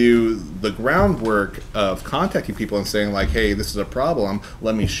started to do the groundwork of contacting people and saying like, hey, this is a problem,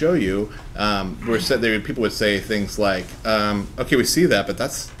 let me show you, people would say things like, okay, we see that, but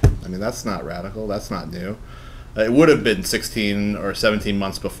that's not radical, that's not new. It would have been 16 or 17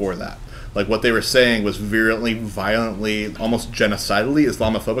 months before that. Like what they were saying was virulently, violently, almost genocidally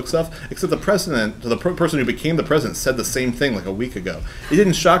Islamophobic stuff, except the person who became the president said the same thing like a week ago. It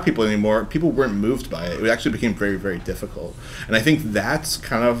didn't shock people anymore. People weren't moved by it. It actually became very, very difficult. And I think that's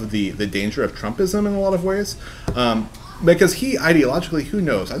kind of the danger of Trumpism in a lot of ways. Because he, ideologically, who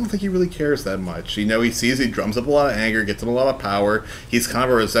knows? I don't think he really cares that much. You know, he drums up a lot of anger, gets him a lot of power. He's kind of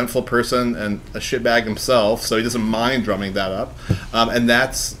a resentful person and a shitbag himself, so he doesn't mind drumming that up. And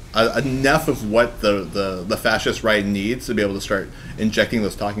that's enough of what the fascist right needs to be able to start injecting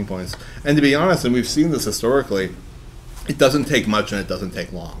those talking points. And to be honest, and we've seen this historically, it doesn't take much and it doesn't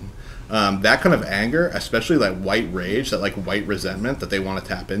take long. That kind of anger, especially like white rage, that like white resentment that they want to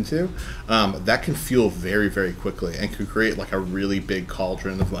tap into, that can fuel very, very quickly and can create like a really big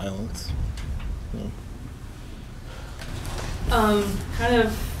cauldron of violence. Kind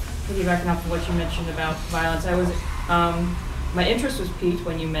of piggybacking off of what you mentioned about violence, my interest was piqued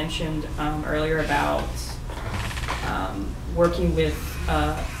when you mentioned earlier about working with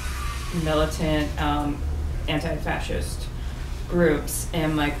militant anti-fascist groups,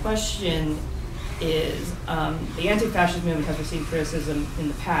 and my question is, the anti-fascist movement has received criticism in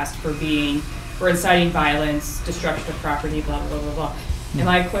the past for inciting violence, destruction of property, blah blah blah blah. And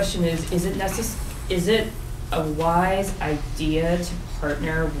my question is it a wise idea to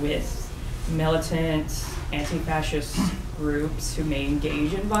partner with militant anti-fascist groups who may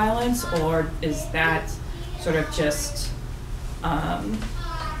engage in violence, or is that sort of just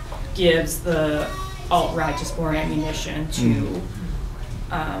gives the alt-right just more ammunition to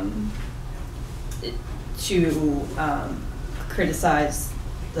criticize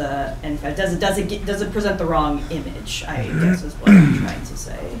the NFA? Does it present the wrong image, I guess is what I'm trying to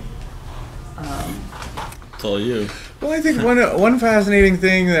say. It's all you. Well, I think one fascinating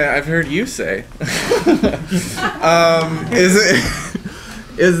thing that I've heard you say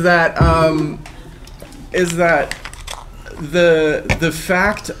is that the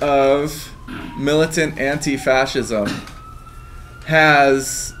fact of militant anti-fascism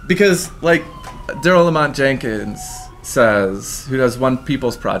because like Daryl Lamont Jenkins says, who does One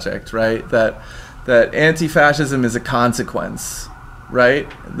People's Project, right, that anti-fascism is a consequence, right,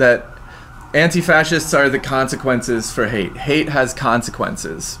 that anti-fascists are the consequences for hate. Hate has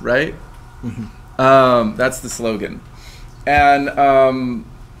consequences, right? Mm-hmm. That's the slogan. And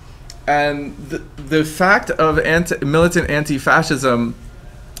the fact of militant anti-fascism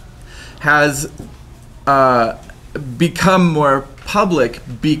has become more public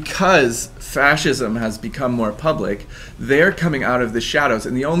because fascism has become more public. They're coming out of the shadows,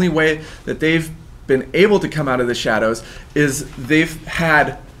 and the only way that they've been able to come out of the shadows is they've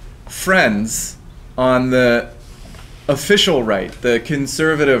had friends on the official right, the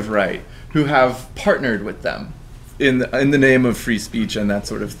conservative right, who have partnered with them in the name of free speech and that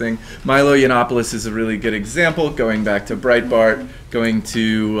sort of thing. Milo Yiannopoulos is a really good example, going back to Breitbart, going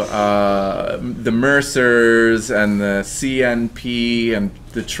to the Mercers and the CNP and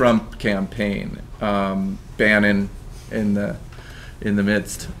the Trump campaign, Bannon in the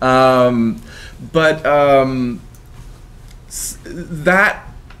midst. That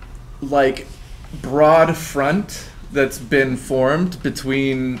like broad front that's been formed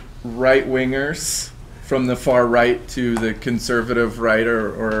between right-wingers from the far right to the conservative right,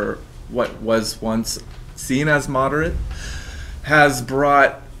 or what was once seen as moderate, has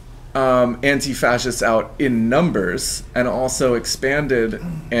brought anti-fascists out in numbers and also expanded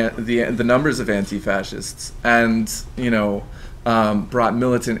the numbers of anti-fascists, and brought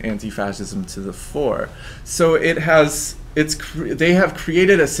militant anti-fascism to the fore. So they have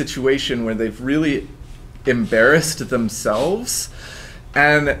created a situation where they've really embarrassed themselves,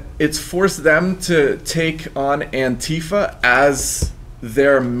 and it's forced them to take on Antifa as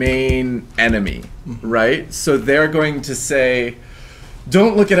their main enemy, right? So they're going to say,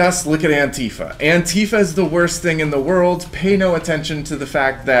 don't look at us, look at Antifa. Antifa is the worst thing in the world. Pay no attention to the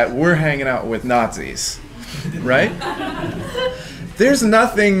fact that we're hanging out with Nazis, right? There's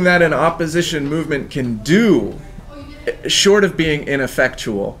nothing that an opposition movement can do, short of being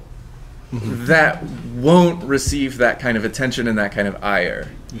ineffectual, that won't receive that kind of attention and that kind of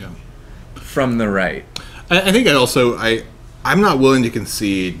ire from the right. I think I'm not willing to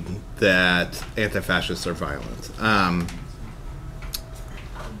concede that anti-fascists are violent.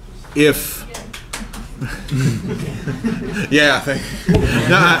 It's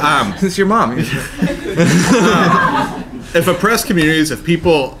your mom. if oppressed communities, if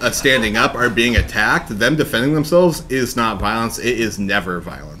people standing up are being attacked, them defending themselves is not violence. It is never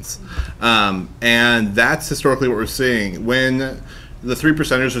violence. And that's historically what we're seeing. When the Three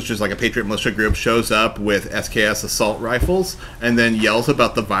Percenters, which is like a patriot militia group, shows up with SKS assault rifles and then yells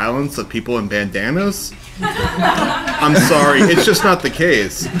about the violence of people in bandanas, I'm sorry, it's just not the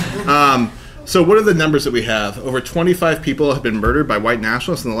case. So what are the numbers that we have? Over 25 people have been murdered by white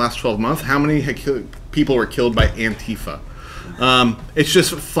nationalists in the last 12 months. How many people were killed by Antifa? It's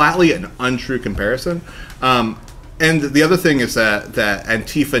just flatly an untrue comparison. And the other thing is that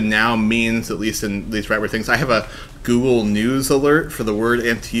Antifa now means, at least in these right-wing things, I have a Google News alert for the word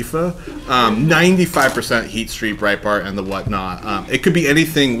Antifa. 95% Heat Street, Breitbart, and the whatnot. It could be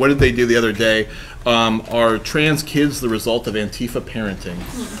anything. What did they do the other day? Are trans kids the result of Antifa parenting?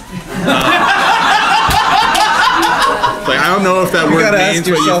 Like, I don't know if that word means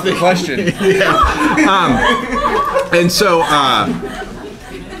what you think. Question. And so,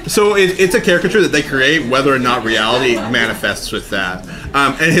 it's a caricature that they create, whether or not reality manifests with that.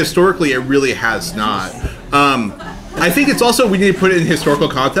 And historically, it really has not. I think it's also, we need to put it in historical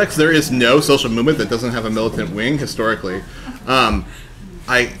context. There is no social movement that doesn't have a militant wing historically.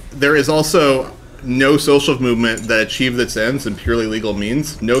 There is also no social movement that achieved its ends in purely legal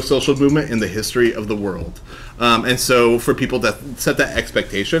means. No social movement in the history of the world. And so for people to set that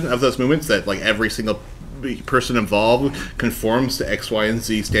expectation of those movements, that like every single person involved conforms to X, Y, and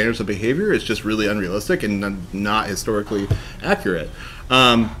Z standards of behavior, is just really unrealistic and not historically accurate.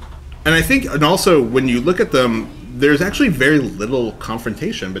 And I think, and also when you look at them, there's actually very little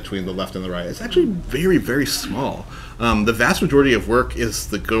confrontation between the left and the right. It's actually very, very small. The vast majority of work is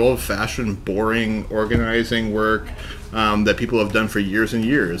the good old-fashioned, boring organizing work that people have done for years and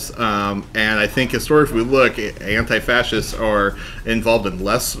years. And I think historically, if we look, anti-fascists are involved in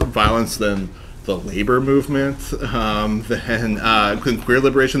less violence than the labor movement, than queer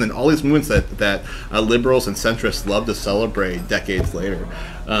liberation, than all these movements that liberals and centrists love to celebrate decades later.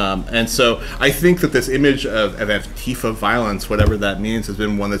 And so I think that this image of Antifa violence, whatever that means, has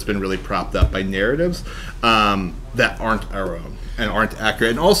been one that's been really propped up by narratives that aren't our own and aren't accurate.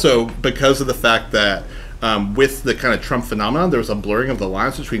 And also because of the fact that with the kind of Trump phenomenon, there was a blurring of the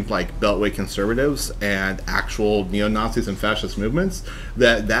lines between like Beltway conservatives and actual neo-Nazis and fascist movements,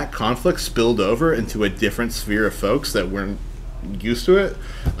 that conflict spilled over into a different sphere of folks that weren't used to it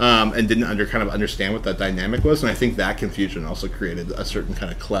and didn't understand what that dynamic was. And I think that confusion also created a certain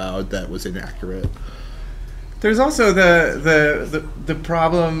kind of cloud that was inaccurate. There's also the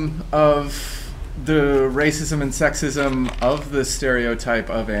problem of the racism and sexism of the stereotype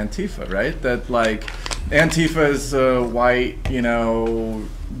of Antifa, right? That like Antifa is a white,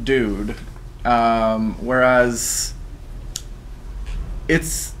 dude, whereas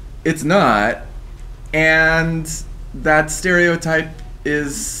it's not, and that stereotype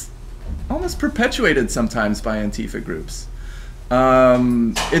is almost perpetuated sometimes by Antifa groups.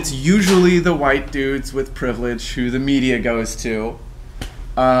 It's usually the white dudes with privilege who the media goes to.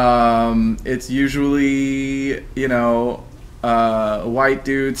 It's usually, white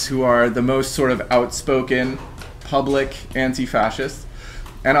dudes who are the most sort of outspoken public anti-fascists.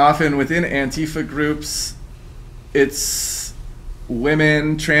 And often within Antifa groups, it's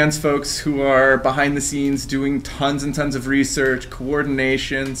women, trans folks who are behind the scenes doing tons and tons of research,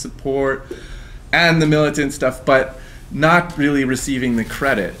 coordination, support, and the militant stuff, but not really receiving the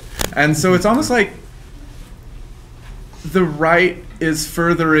credit. And so it's almost like the right is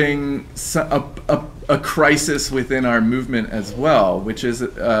furthering a crisis within our movement as well, which is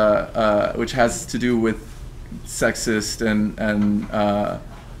which has to do with sexist and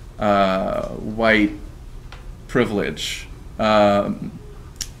white privilege.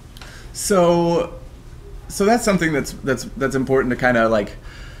 So that's something that's important to kind of like,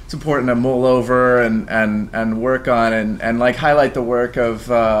 it's important to mull over and work on and like highlight the work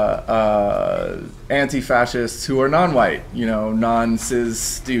of anti-fascists who are non-white,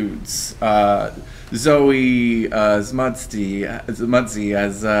 non-cis dudes. Zoe Smudsy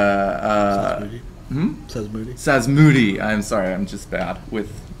as Sazmoody. I'm sorry, I'm just bad with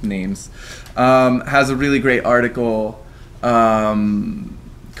names. Has a really great article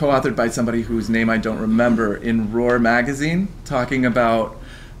co-authored by somebody whose name I don't remember in Roar magazine, talking about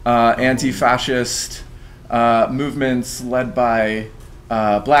anti-fascist movements led by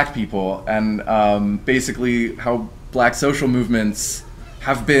black people, and basically how black social movements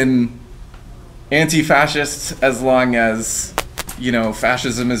have been anti-fascist as long as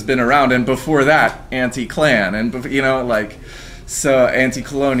fascism has been around, and before that anti-Klan, and so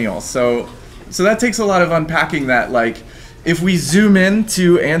anti-colonial. So that takes a lot of unpacking, that like if we zoom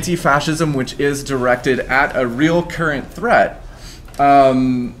into anti-fascism, which is directed at a real current threat,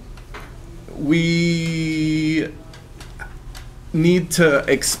 we need to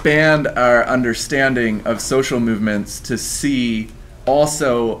expand our understanding of social movements to see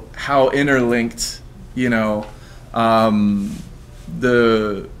also how interlinked, the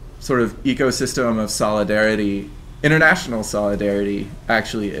sort of ecosystem of solidarity, international solidarity,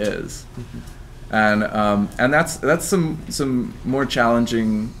 actually is. And that's some more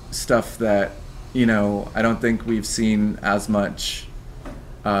challenging stuff that I don't think we've seen as much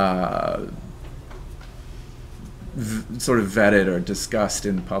sort of vetted or discussed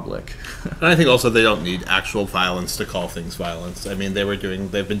in public. And I think also they don't need actual violence to call things violence. I mean, they've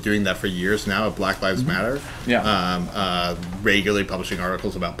been doing that for years now at Black Lives Matter. Yeah. Regularly publishing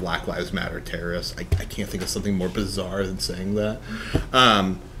articles about Black Lives Matter terrorists. I can't think of something more bizarre than saying that.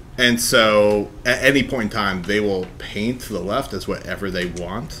 And so at any point in time, they will paint the left as whatever they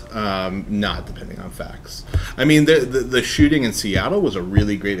want, not depending on facts. I mean, the shooting in Seattle was a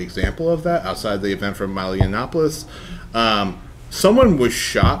really great example of that, outside the event from Yiannopoulos. Someone was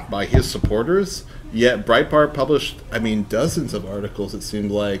shot by his supporters, yet Breitbart published, dozens of articles, it seemed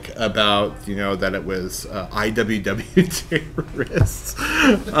like, about, that it was IWW terrorists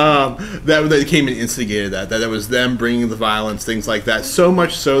that came and instigated that it was them bringing the violence, things like that, so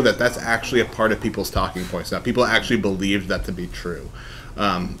much so that that's actually a part of people's talking points now. People actually believed that to be true.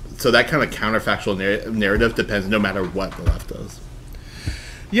 So that kind of counterfactual narrative depends no matter what the left does.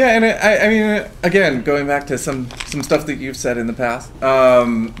 Yeah, and I mean, again, going back to some stuff that you've said in the past,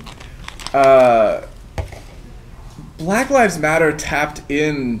 Black Lives Matter tapped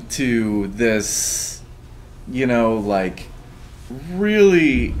into this,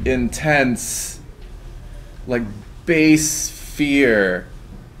 really intense, base fear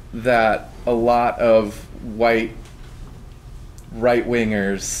that a lot of white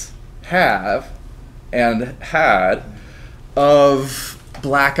right-wingers have and had of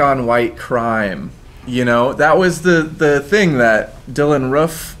black on white crime. That was the thing that Dylan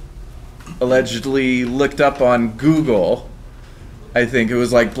Roof allegedly looked up on Google. I think it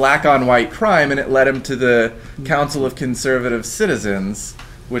was black on white crime, and it led him to the Council of Conservative Citizens,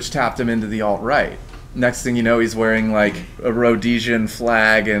 which tapped him into the alt-right. Next thing you know, he's wearing a Rhodesian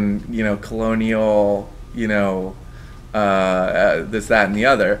flag and colonial, this, that, and the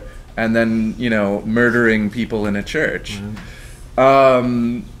other, and then murdering people in a church.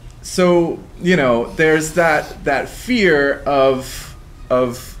 So there's that fear of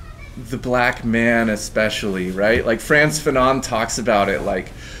the black man, especially, right? Frantz Fanon talks about it,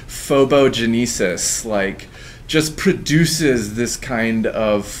 phobogenesis, just produces this kind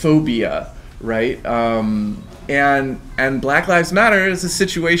of phobia, right? And Black Lives Matter is a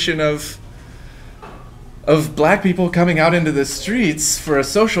situation of black people coming out into the streets for a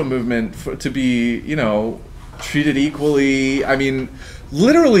social movement to be, treated equally. I mean,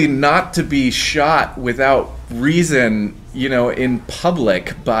 literally not to be shot without reason, in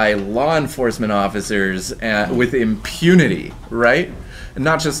public by law enforcement officers with impunity, right? And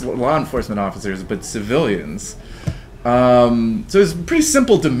not just law enforcement officers, but civilians. So it's a pretty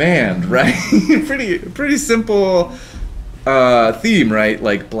simple demand, right? pretty simple theme,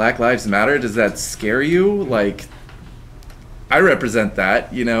 right? Black Lives Matter. Does that scare you? I represent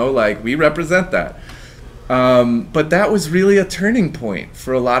that, we represent that. But that was really a turning point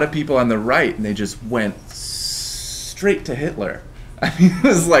for a lot of people on the right, and they just went straight to Hitler. I mean, it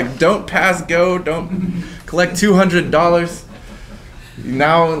was don't pass go, don't collect $200.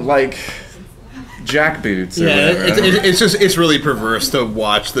 Now, jackboots or whatever. It's really perverse to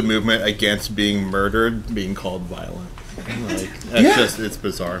watch the movement against being murdered being called violent. It's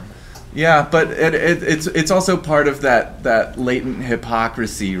bizarre. Yeah, but it's also part of that latent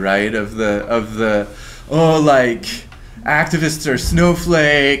hypocrisy, right? Of the activists are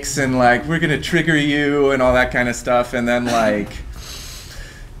snowflakes and we're gonna trigger you and all that kind of stuff, and then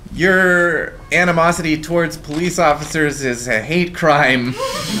your animosity towards police officers is a hate crime.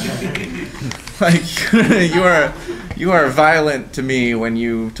 You are violent to me when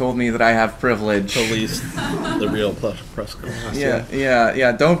you told me that I have privilege. Police the real press class.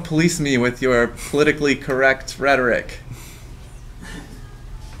 Yeah. Don't police me with your politically correct rhetoric.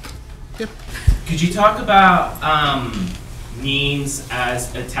 Yep. Could you talk about memes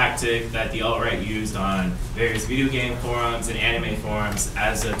as a tactic that the alt-right used on various video game forums and anime forums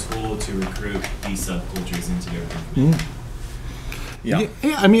as a tool to recruit these subcultures into their movement? Yeah,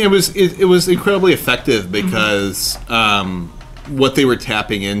 I mean, it was incredibly effective because what they were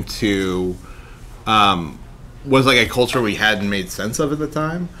tapping into was a culture we hadn't made sense of at the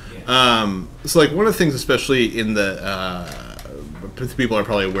time. So like one of the things, especially in the people are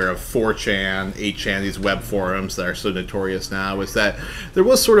probably aware of 4chan, 8chan, these web forums that are so notorious now, is that there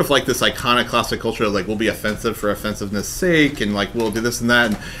was sort of like this iconoclastic culture of like, we'll be offensive for offensiveness sake, and like we'll do this and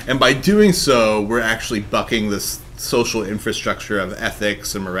that, and by doing so we're actually bucking this social infrastructure of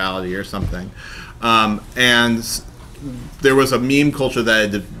ethics and morality or something. And there was a meme culture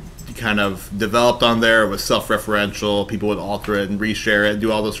that had kind of developed on there. It was self-referential. People would alter it and reshare it and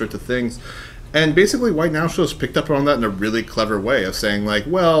do all those sorts of things. And basically White Nationalists picked up on that in a really clever way of saying like,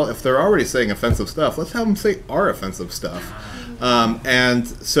 well, if they're already saying offensive stuff, let's have them say our offensive stuff. And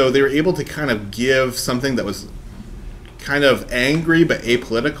so they were able to kind of give something that was kind of angry but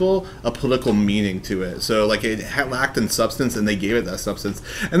apolitical, a political meaning to it. So like it lacked in substance, and they gave it that substance.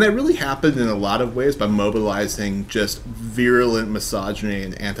 And that really happened in a lot of ways by mobilizing just virulent misogyny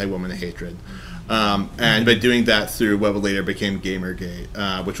and anti-woman hatred. And by doing that through what later became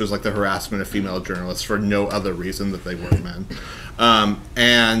Gamergate, which was like the harassment of female journalists for no other reason that they weren't men.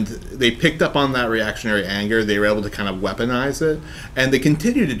 And they picked up on that reactionary anger. They were able to kind of weaponize it, and they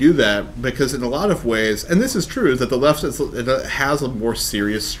continue to do that because in a lot of ways, and this is true, that the left has a more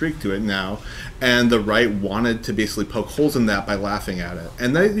serious streak to it now, and the right wanted to basically poke holes in that by laughing at it.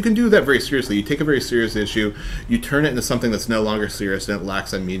 And you can do that very seriously. You take a very serious issue, you turn it into something that's no longer serious, and it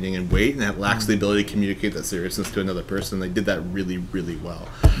lacks that meaning and weight, and it lacks the ability to communicate that seriousness to another person. They did that really, really well.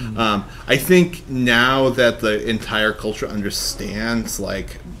 I think now that the entire culture understands,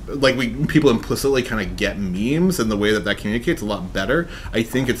 people implicitly kind of get memes and the way that communicates a lot better, I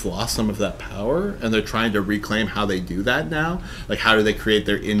think it's lost some of that power, and they're trying to reclaim how they do that now. Like, how do they create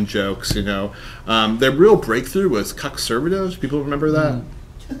their in-jokes, you know? Their real breakthrough was cuckservatives. People remember that?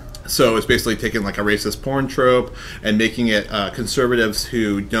 So it's basically taking like a racist porn trope and making it conservatives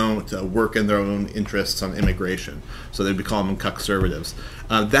who don't work in their own interests on immigration. So they'd be calling them cuckservatives.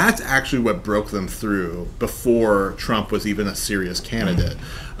 That's actually what broke them through before Trump was even a serious candidate.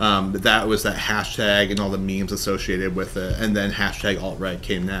 That was that hashtag and all the memes associated with it, and then hashtag alt-right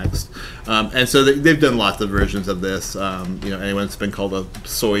came next. And so they've done lots of versions of this. Anyone that's been called a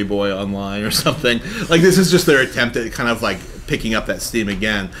soy boy online or something. Like, this is just their attempt at kind of like picking up that steam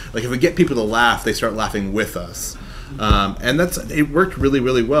again. Like, if we get people to laugh, they start laughing with us. And it worked really,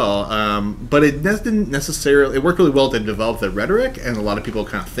 really well. But it didn't necessarily, it worked really well to develop the rhetoric and a lot of people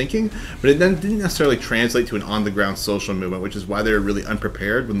kind of thinking, but it then didn't necessarily translate to an on-the-ground social movement, which is why they were really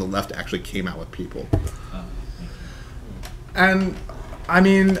unprepared when the left actually came out with people. And I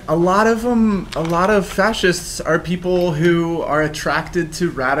mean, a lot of fascists are people who are attracted to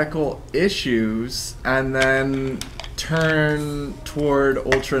radical issues and then turn toward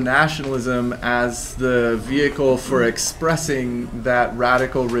ultranationalism as the vehicle for expressing that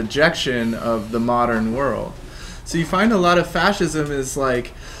radical rejection of the modern world. So you find a lot of fascism is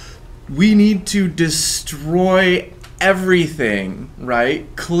like, we need to destroy everything, right?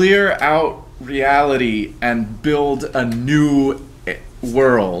 Clear out reality and build a new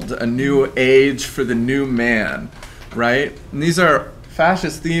world, a new age for the new man, right? And these are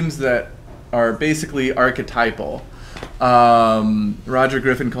fascist themes that are basically archetypal. Roger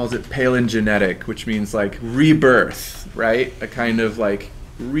Griffin calls it palingenetic, which means like rebirth, right? A kind of like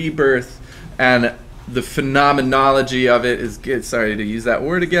rebirth, and the phenomenology of it is, sorry to use that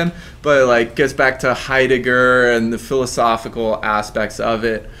word again, but like gets back to Heidegger and the philosophical aspects of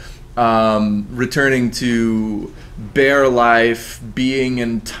it, returning to bare life, being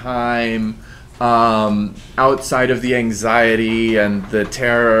in time, outside of the anxiety and the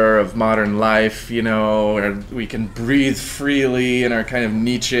terror of modern life, you know, where we can breathe freely in our kind of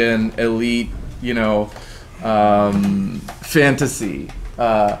Nietzschean elite, you know, fantasy.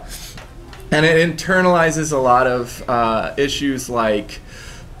 And it internalizes a lot of issues like,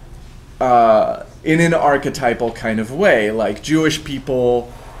 in an archetypal kind of way, like Jewish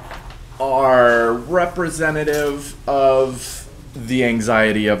people are representative of the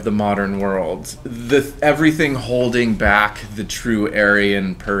anxiety of the modern world, everything holding back the true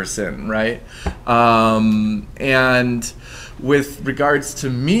Aryan person, right? And with regards to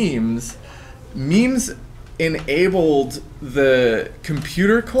memes enabled the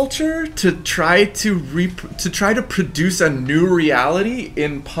computer culture to try to produce a new reality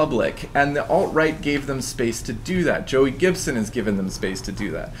in public, and the alt-right gave them space to do that. Joey Gibson has given them space to do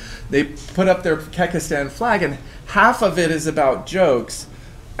that. They put up their Kekistan flag, and half of it is about jokes.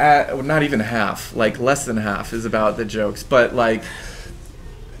 Not even half, like less than half is about the jokes, but like,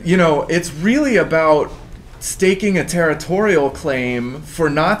 you know, it's really about staking a territorial claim for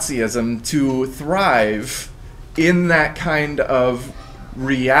Nazism to thrive in that kind of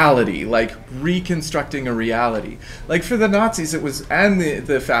reality, like reconstructing a reality. Like for the Nazis, it was, and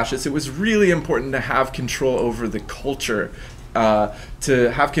the fascists, it was really important to have control over the culture,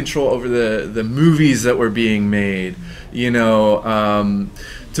 to have control over the movies that were being made, you know,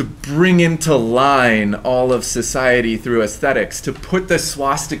 to bring into line all of society through aesthetics, to put the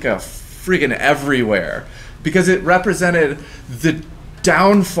swastika friggin' everywhere, because it represented the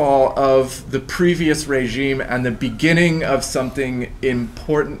downfall of the previous regime and the beginning of something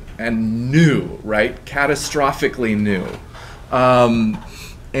important and new, right? Catastrophically new.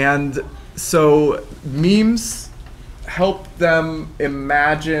 And so memes help them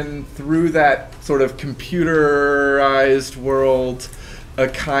imagine through that sort of computerized world a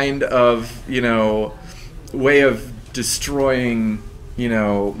kind of, you know, way of destroying, you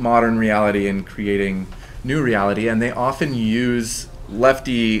know, modern reality and creating new reality. And they often use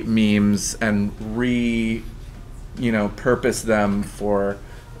lefty memes and purpose them for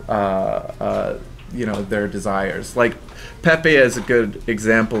you know, their desires. Like Pepe is a good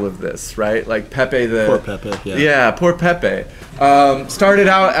example of this, right? Like Pepe the Poor Pepe, yeah. Yeah, poor Pepe. Started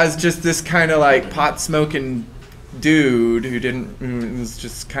out as just this kind of like pot smoking dude who was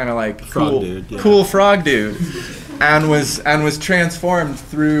just kind of like cool frog dude, and was transformed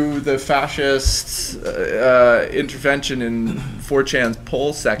through the fascist intervention in 4chan's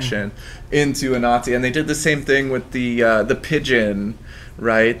poll section into a Nazi. And they did the same thing with the pigeon,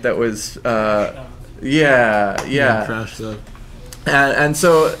 right? That was Crash the. And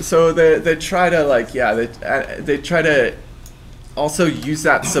so they try to like they try to also use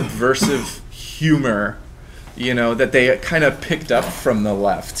that subversive humor, you know, that they kind of picked up from the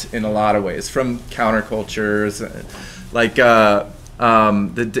left in a lot of ways, from countercultures, like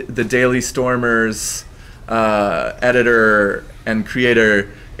the Daily Stormer's editor and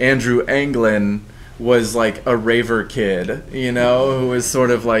creator Andrew Anglin was like a raver kid, you know, who was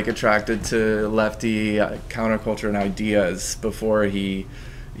sort of like attracted to lefty counterculture and ideas before he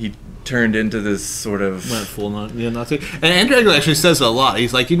turned into this sort of went full Nazi. And Andrew Anglin actually says it a lot.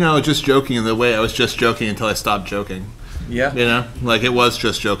 He's like, you know, just joking in the way I was just joking until I stopped joking. Yeah. You know, like it was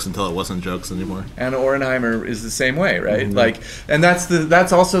just jokes until it wasn't jokes anymore. And Ornheimer is the same way, right? Mm-hmm. Like, and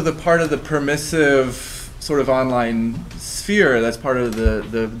that's also the part of the permissive sort of online sphere. That's part of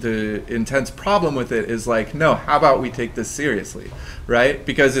the intense problem with it is like, no, how about we take this seriously, right?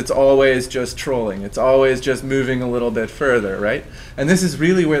 Because it's always just trolling. It's always just moving a little bit further, right? And this is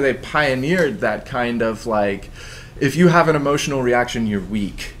really where they pioneered that kind of like, if you have an emotional reaction, you're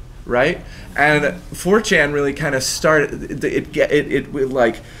weak, right? And 4chan really kind of started, it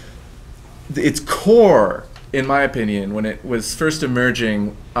like, its core, in my opinion, when it was first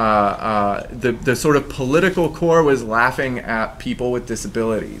emerging, the sort of political core was laughing at people with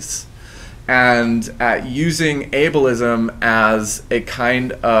disabilities and at using ableism as a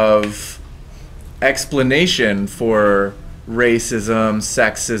kind of explanation for racism,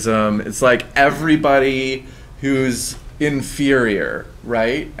 sexism. It's like everybody who's inferior,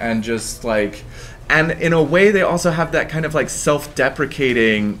 right? And just like, and in a way they also have that kind of like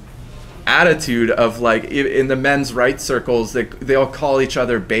self-deprecating attitude of like, in the men's rights circles, they all call each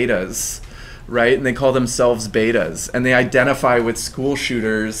other betas, right? And they call themselves betas, and they identify with school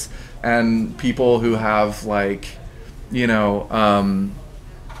shooters and people who have like, you know,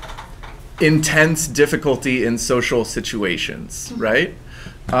 intense difficulty in social situations, right?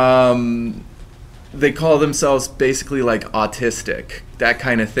 They call themselves basically like autistic, that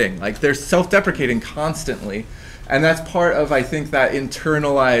kind of thing. Like they're self-deprecating constantly, and that's part of, I think, that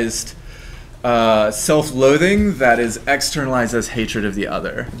internalized self-loathing that is externalized as hatred of the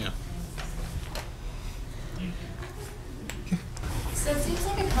other. Yeah. So it seems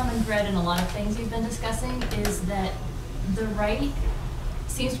like a common thread in a lot of things we've been discussing is that the right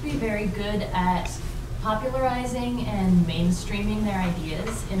seems to be very good at popularizing and mainstreaming their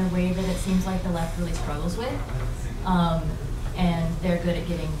ideas in a way that it seems like the left really struggles with. And they're good at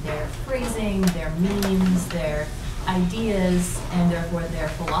getting their phrasing, their memes, their ideas, and therefore their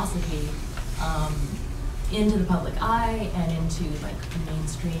philosophy into the public eye and into like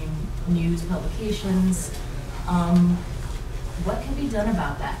mainstream news publications. What can be done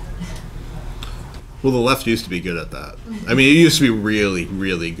about that? Well, the left used to be good at that. I mean, it used to be really,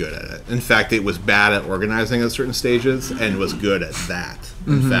 really good at it. In fact, it was bad at organizing at certain stages and was good at that.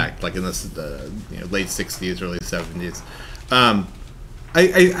 In fact, like in this late 60s, early 70s.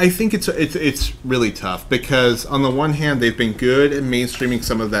 I think it's really tough because on the one hand, they've been good at mainstreaming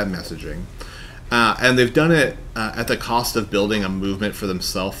some of that messaging. And they've done it at the cost of building a movement for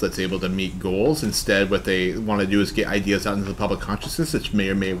themselves that's able to meet goals. Instead, what they want to do is get ideas out into the public consciousness, which may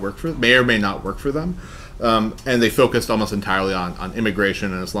or may not work for them. And they focused almost entirely on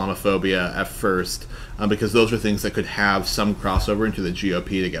immigration and Islamophobia at first, because those are things that could have some crossover into the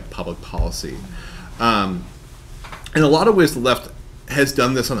GOP to get public policy. In a lot of ways, the left has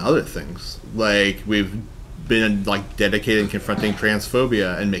done this on other things. Like, we've been like dedicated in confronting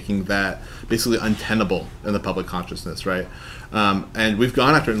transphobia and making that basically untenable in the public consciousness, right? And we've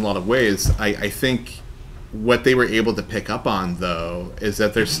gone after it in a lot of ways. I think what they were able to pick up on, though, is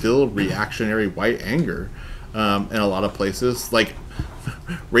that there's still reactionary white anger in a lot of places. Like,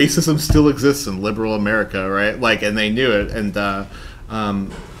 racism still exists in liberal America, right? Like, and they knew it. And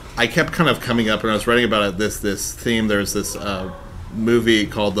I kept kind of coming up when I was writing about it, this theme. There's this movie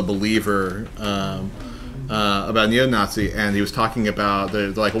called The Believer, about neo-Nazi, and he was talking about,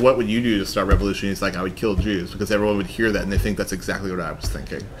 they're like, well, what would you do to start revolution? He's like, I would kill Jews, because everyone would hear that and they think that's exactly what I was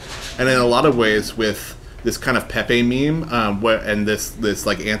thinking. And in a lot of ways, with this kind of Pepe meme, and this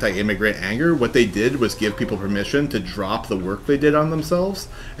like anti-immigrant anger, what they did was give people permission to drop the work they did on themselves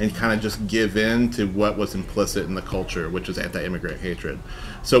and kind of just give in to what was implicit in the culture, which was anti-immigrant hatred.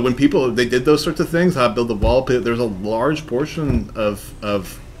 So when they did those sorts of things, build the wall, there's a large portion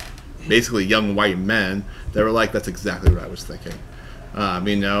of basically young white men that were like, that's exactly what I was thinking.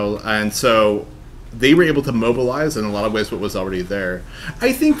 And so they were able to mobilize in a lot of ways what was already there.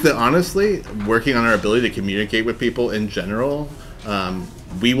 I think that honestly, working on our ability to communicate with people in general,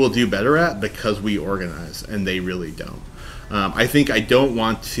 we will do better at, because we organize, and they really don't. I don't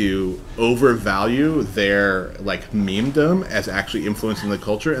want to overvalue their like memedom as actually influencing the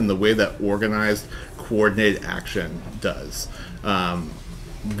culture in the way that organized, coordinated action does.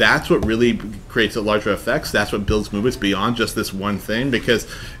 That's what really creates a larger effects. That's what builds movements beyond just this one thing, because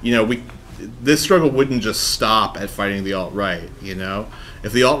this struggle wouldn't just stop at fighting the alt-right.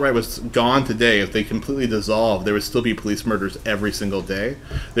 If the alt-right was gone today, if they completely dissolved, there would still be police murders every single day.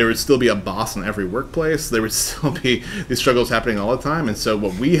 There would still be a boss in every workplace. There would still be these struggles happening all the time. And so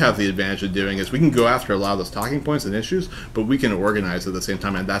what we have the advantage of doing is we can go after a lot of those talking points and issues, but we can organize at the same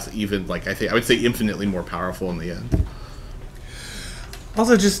time, and that's even, like, I would say infinitely more powerful in the end.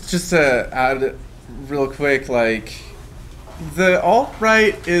 Also, just to add real quick, like, the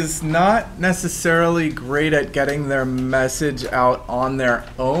alt-right is not necessarily great at getting their message out on their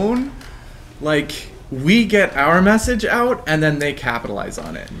own. Like, we get our message out, and then they capitalize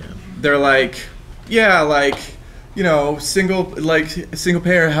on it. Yeah. They're like, yeah, like, single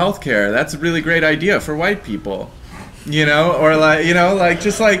payer healthcare, that's a really great idea for white people. Or like,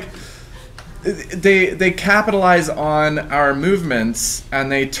 just like, they capitalize on our movements,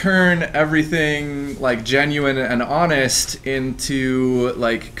 and they turn everything like genuine and honest into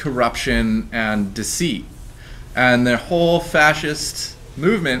like corruption and deceit. And the whole fascist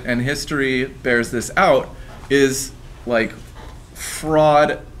movement, and history bears this out, is like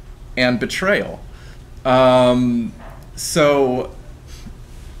fraud and betrayal. So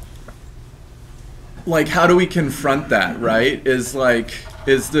like, how do we confront that, right? Is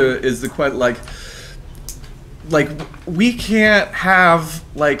the question, like we can't have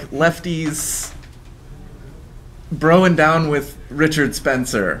like lefties broing down with Richard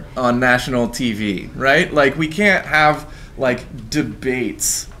Spencer on national TV, right? Like, we can't have like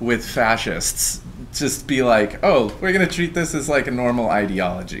debates with fascists just be like, oh, we're gonna treat this as like a normal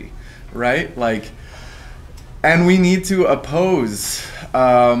ideology, right? Like, and we need to oppose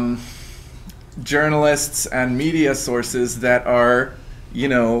journalists and media sources that are,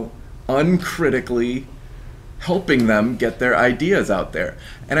 uncritically helping them get their ideas out there.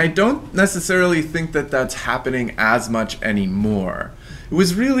 And I don't necessarily think that that's happening as much anymore. It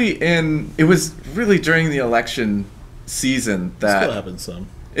was really during the election season that... It still happens some.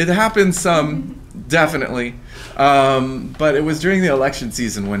 It happened some, definitely. But it was during the election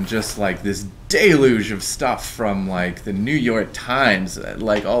season when just like this deluge of stuff from like the New York Times,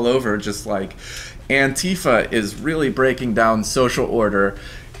 like all over, just like Antifa is really breaking down social order.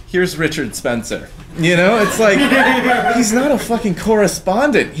 Here's Richard Spencer. It's like, he's not a fucking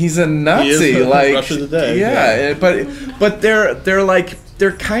correspondent. He's a Nazi. He is like Russia Today. Yeah, but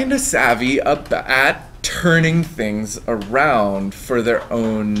they're kind of savvy at turning things around for their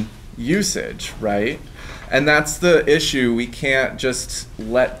own usage, right? And that's the issue. We can't just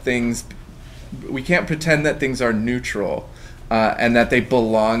we can't pretend that things are neutral and that they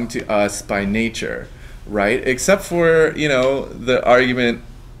belong to us by nature, right? Except for, the argument,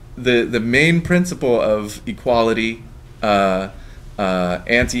 the main principle of equality,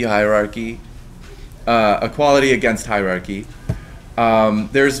 anti-hierarchy, equality against hierarchy,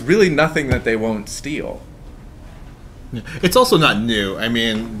 there's really nothing that they won't steal. It's also not new. I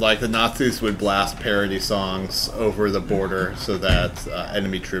mean, like the Nazis would blast parody songs over the border so that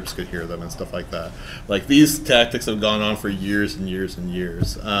enemy troops could hear them and stuff like that. Like these tactics have gone on for years and years and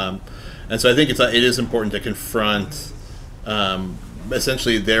years. And so I think it is important to confront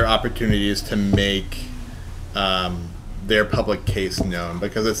essentially their opportunities to make their public case known,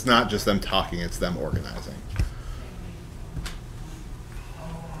 because it's not just them talking, it's them organizing.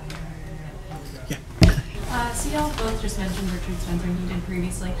 So y'all both just mentioned Richard Spencer, and he did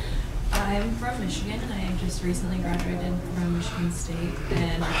previously. I'm from Michigan, and I just recently graduated from Michigan State,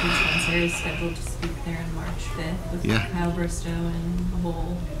 and Richard Spencer is scheduled to speak there on March 5th with Kyle Bristow and the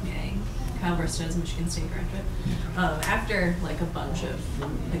whole gang. Kyle Bristow is a Michigan State graduate. After like a bunch of,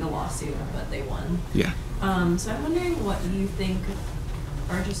 like a lawsuit, but they won. Yeah. So I'm wondering what you think,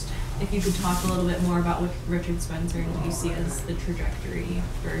 or just if you could talk a little bit more about what Richard Spencer and what you see as the trajectory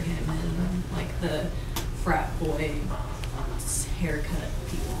for him and like the frat boy haircut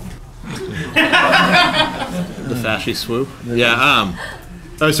people. The fascist swoop. Yeah.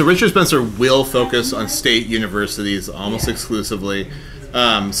 So Richard Spencer will focus on state universities almost exclusively.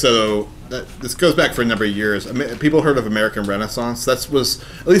 So this goes back for a number of years. People heard of American Renaissance. That was,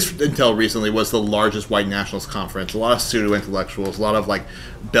 at least until recently, was the largest white nationalist conference. A lot of pseudo-intellectuals, a lot of like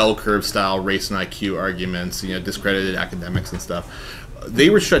bell curve style race and IQ arguments, discredited academics and stuff.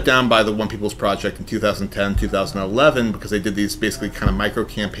 They were shut down by the One People's Project in 2010, 2011 because they did these basically kind of micro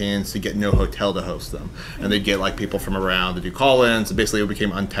campaigns to get no hotel to host them. And they'd get like people from around to do call-ins, and basically it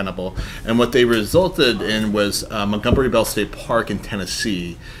became untenable. And what they resulted in was Montgomery Bell State Park in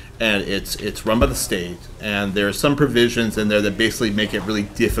Tennessee. And it's run by the state, and there are some provisions in there that basically make it really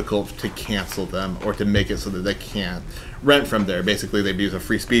difficult to cancel them or to make it so that they can't rent from there. Basically, they use a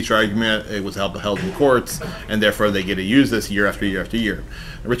free speech argument. It was held in courts, and therefore they get to use this year after year after year.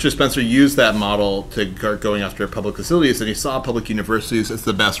 And Richard Spencer used that model to going after public facilities, and he saw public universities as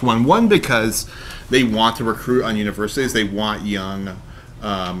the best one. One, because they want to recruit on universities. They want young,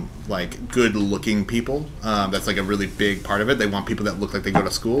 like good-looking people. That's like a really big part of it. They want people that look like they go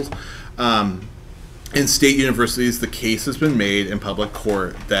to schools. In state universities, the case has been made in public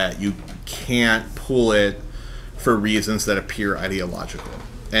court that you can't pull it for reasons that appear ideological.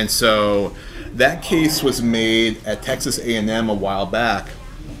 And so that case was made at Texas A&M a while back,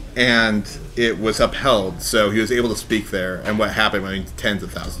 and it was upheld. So he was able to speak there. And what happened, I mean, tens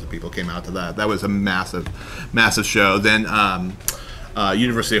of thousands of people came out to that. That was a massive, massive show. Then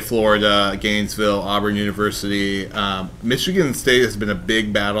University of Florida, Gainesville, Auburn University. Michigan State has been a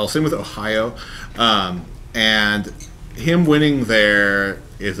big battle. Same with Ohio. And him winning there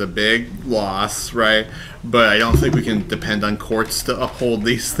is a big loss, right? But I don't think we can depend on courts to uphold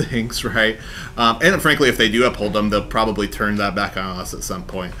these things, right? And frankly, if they do uphold them, they'll probably turn that back on us at some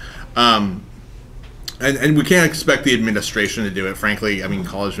point. And we can't expect the administration to do it. Frankly, I mean,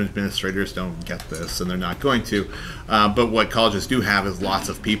 college administrators don't get this, and they're not going to. But what colleges do have is lots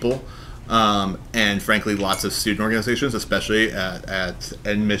of people, and frankly, lots of student organizations, especially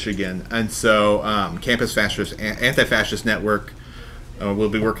in Michigan. And so, Campus Fascist, Anti-Fascist Network, we'll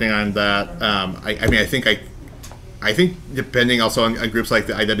be working on that. I think depending also on groups like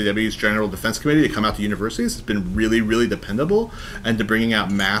the IWW's General Defense Committee to come out to universities has been really, really dependable, and to bringing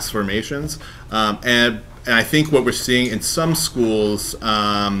out mass formations. And I think what we're seeing in some schools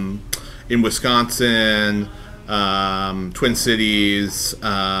in Wisconsin, Twin Cities,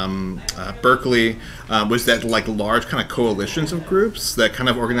 Berkeley, was that like large kind of coalitions of groups that kind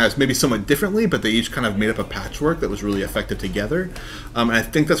of organized maybe somewhat differently, but they each kind of made up a patchwork that was really effective together. And I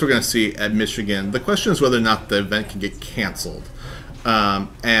think that's what we're going to see at Michigan. The question is whether or not the event can get canceled.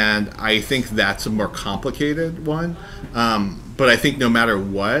 And I think that's a more complicated one. But I think no matter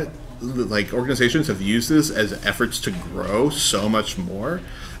what, like organizations have used this as efforts to grow so much more.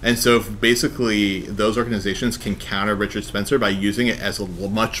 And so if basically those organizations can counter Richard Spencer by using it as a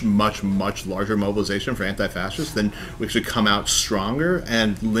much, much, much larger mobilization for anti-fascists, then we should come out stronger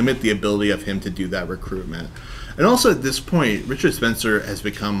and limit the ability of him to do that recruitment. And also at this point, Richard Spencer has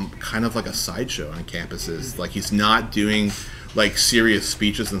become kind of like a sideshow on campuses. Like he's not doing like serious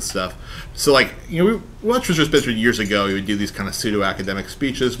speeches and stuff. So like, we watched Richard Spencer years ago. He would do these kind of pseudo-academic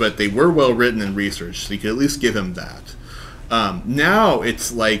speeches, but they were well written and researched, so you could at least give him that. Now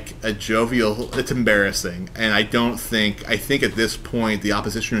it's like a jovial, it's embarrassing. And I think at this point the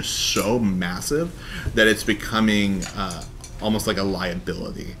opposition is so massive that it's becoming almost like a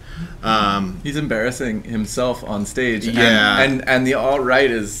liability. He's embarrassing himself on stage. Yeah. And the alt-right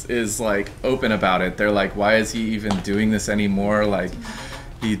is like open about it. They're like, why is he even doing this anymore? Like,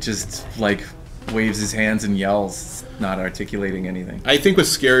 he just like waves his hands and yells, not articulating anything. I think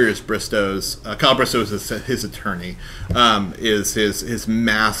what's scarier is Kyle Bristow's his attorney, is his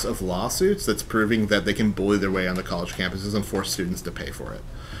mass of lawsuits that's proving that they can bully their way onto college campuses and force students to pay for it.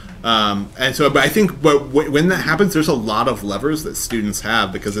 And so, but I think, when that happens, there's a lot of levers that students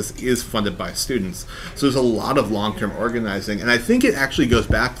have because this is funded by students. So there's a lot of long-term organizing, and I think it actually goes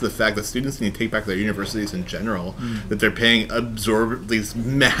back to the fact that students need to take back their universities in general, that they're paying these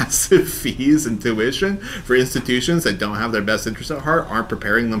massive fees and tuition for institutions that don't have their best interests at heart, aren't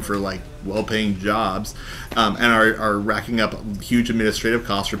preparing them for like well-paying jobs, and are racking up huge administrative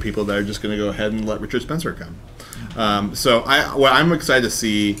costs for people that are just going to go ahead and let Richard Spencer come. So what I'm excited to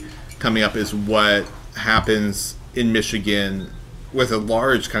see coming up is what happens in Michigan with a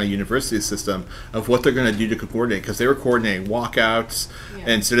large kind of university system of what they're going to do to coordinate, because they were coordinating walkouts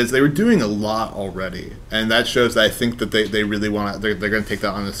and students. They were doing a lot already, and that shows that I think that they really want to, they're going to take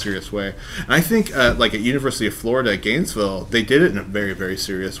that on in a serious way. And I think like at University of Florida at Gainesville, they did it in a very, very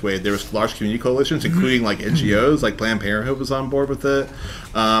serious way. There was large community coalitions, including like NGOs, like Planned Parenthood was on board with it.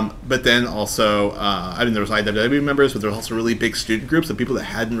 But then also, there was IWW members, but there was also really big student groups of people that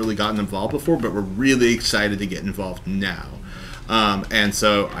hadn't really gotten involved before, but were really excited to get involved now. And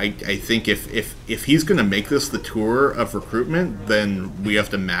so I think if he's going to make this the tour of recruitment, then we have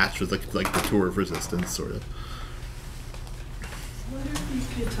to match with like the tour of resistance, sort of. I wonder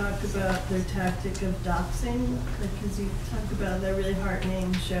if you could talk about their tactic of doxing, because you talked about that really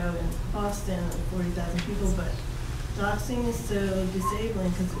heartening show in Boston of 40,000 people, but doxing is so disabling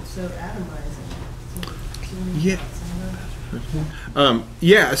because it's so atomizing.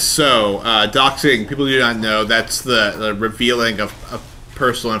 So doxing, people do not know, that's the revealing of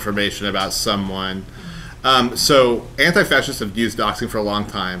personal information about someone. So anti-fascists have used doxing for a long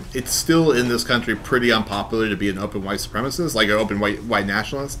time. It's still in this country pretty unpopular to be an open white supremacist, like an open white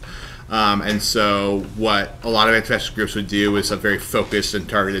nationalist. And so what a lot of anti-fascist groups would do is a very focused and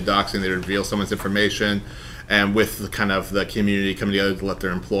targeted doxing. They would reveal someone's information, and with the kind of the community coming together to let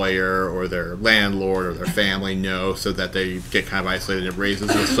their employer or their landlord or their family know, so that they get kind of isolated. It raises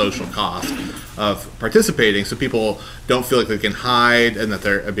the social cost of participating, so people don't feel like they can hide and that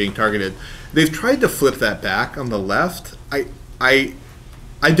they're being targeted. They've tried to flip that back on the left. I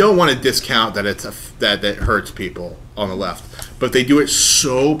don't want to discount that that it hurts people on the left, but they do it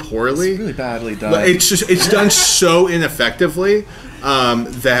so poorly. It's really badly done. It's done so ineffectively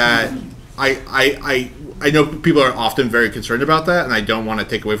that I know people are often very concerned about that, and I don't want to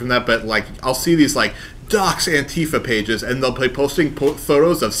take away from that, but like I'll see these like dox Antifa pages, and they'll be posting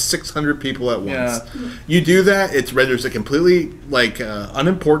photos of 600 people at once. Yeah. You do that, it renders it completely like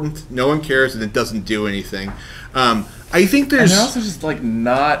unimportant. No one cares, and it doesn't do anything. I think there's... And they're also just like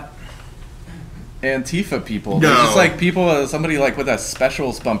not Antifa people. No. They're just like people, somebody like with a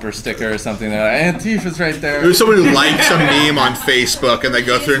specials bumper sticker or something. They're like, Antifa's right there. There's someone who likes a meme on Facebook, and they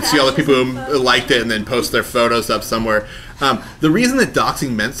go through and see all the people who liked it and then post their photos up somewhere. The reason that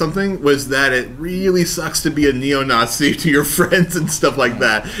doxing meant something was that it really sucks to be a neo-Nazi to your friends and stuff like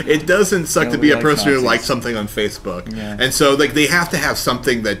that. It doesn't suck to be a person who likes something on Facebook. Yeah. And so like they have to have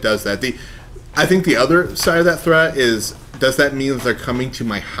something that does that. I think the other side of that threat is, does that mean that they're coming to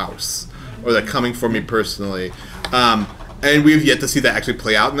my house? Or they're coming for me personally? And we've yet to see that actually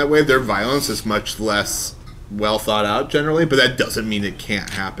play out in that way. Their violence is much less well thought out generally, but that doesn't mean it can't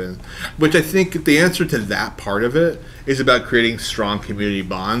happen. Which I think the answer to that part of it is about creating strong community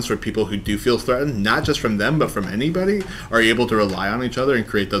bonds where people who do feel threatened, not just from them, but from anybody, are able to rely on each other and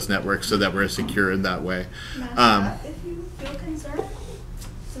create those networks so that we're secure in that way. if you feel concerned,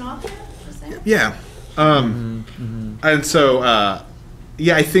 it's an option. Yeah. And so...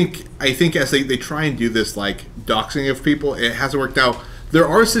 yeah, I think as they try and do this like doxing of people, it hasn't worked out. There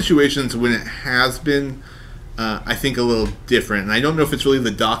are situations when it has been, I think, a little different, and I don't know if it's really the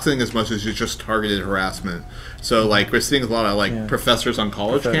doxing as much as it's just targeted harassment. So like we're seeing a lot of like professors on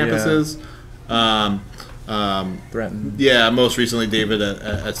college campuses. Brenton. Yeah, most recently David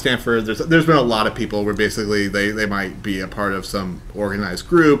at Stanford. There's been a lot of people where basically they might be a part of some organized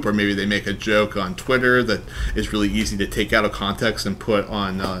group, or maybe they make a joke on Twitter that is really easy to take out of context and put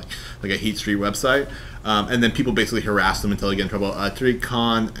on like a Heat Street website, and then people basically harass them until they get in trouble. Tariq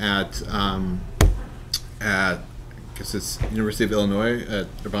Khan at I guess it's University of Illinois at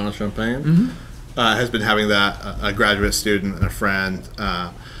Urbana-Champaign has been having that. A graduate student and a friend.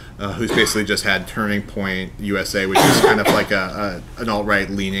 who's basically just had Turning Point USA, which is kind of like an alt-right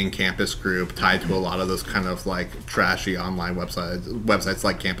leaning campus group tied to a lot of those kind of like trashy online websites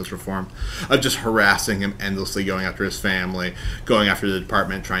like Campus Reform, of just harassing him endlessly, going after his family, going after the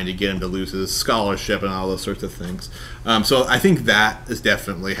department, trying to get him to lose his scholarship and all those sorts of things. So I think that is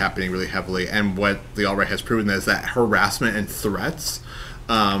definitely happening really heavily, and what the alt-right has proven is that harassment and threats,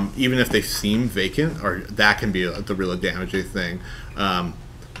 even if they seem vacant, or that can be the really damaging thing.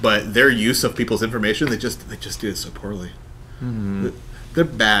 But their use of people's information, they just do it so poorly. Mm-hmm. They're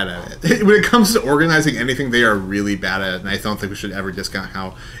bad at it. When it comes to organizing anything, they are really bad at it, and I don't think we should ever discount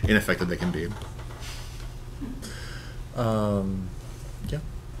how ineffective they can be. Yeah.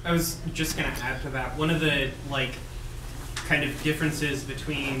 I was just going to add to that. One of the kind of differences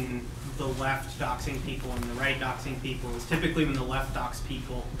between the left doxing people and the right doxing people is typically when the left doxes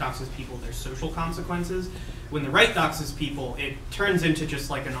people, there's social consequences. When the right doxes people, it turns into just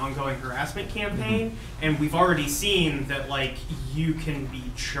like an ongoing harassment campaign, and we've already seen that you can be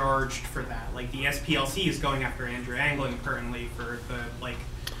charged for that. Like the SPLC is going after Andrew Anglin currently for the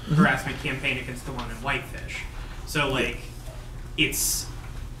harassment campaign against the one in Whitefish. So it's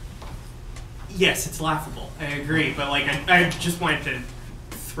it's laughable. I agree, but I just wanted to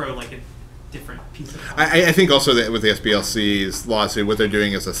throw a different piece of I think also that with the SPLC's lawsuit, what they're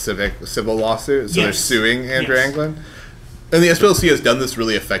doing is a civil lawsuit, so they're suing Andrew Anglin. And the SPLC has done this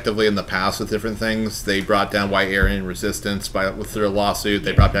really effectively in the past with different things. They brought down White Aryan Resistance with their lawsuit.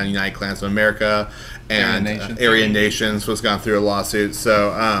 They brought down United Clans of America, and Aryan Nations was gone through a lawsuit.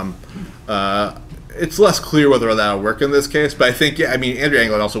 So it's less clear whether that'll work in this case. But I think, Andrew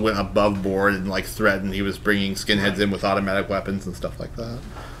Anglin also went above board and threatened. He was bringing skinheads in with automatic weapons and stuff like that.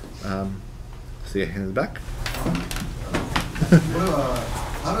 See a hand in the back.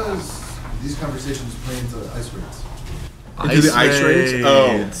 How does these conversations play into ice raids? Ice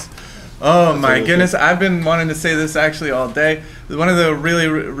raids? Oh my goodness! I've been wanting to say this actually all day. One of the really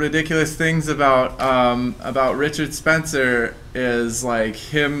ridiculous things about Richard Spencer is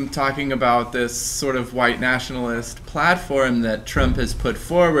him talking about this sort of white nationalist platform that Trump has put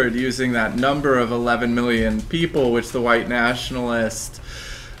forward, using that number of 11 million people, which the white nationalist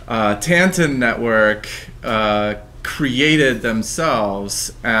Tanton network created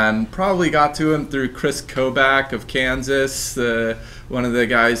themselves, and probably got to him through Chris Kobach of Kansas, one of the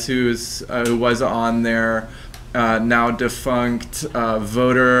guys who was on their now defunct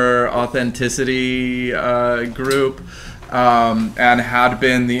voter authenticity group, and had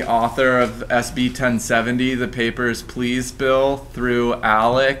been the author of SB 1070, the Papers, Please bill, through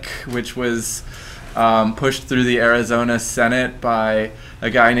ALEC, which was pushed through the Arizona Senate by a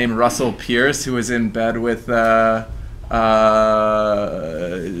guy named Russell Pierce, who was in bed with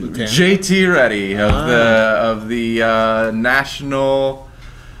J.T. Reddy of the National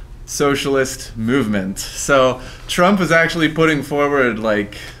Socialist Movement. So Trump was actually putting forward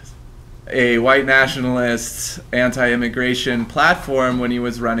a white nationalist anti-immigration platform when he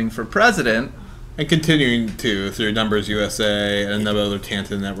was running for president. And continuing to through Numbers USA and a number of other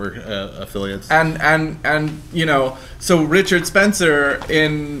Tanton network affiliates. And so Richard Spencer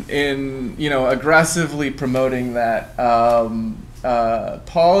in aggressively promoting that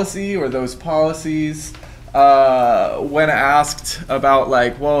policy or those policies, when asked about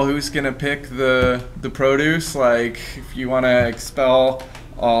who's gonna pick the produce, if you want to expel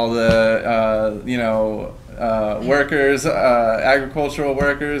all the workers, agricultural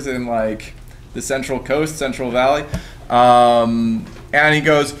workers in the Central Coast, Central Valley, and he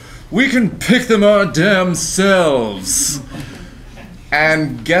goes, "We can pick them our damn selves."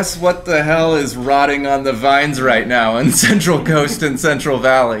 And guess what the hell is rotting on the vines right now in Central Coast and Central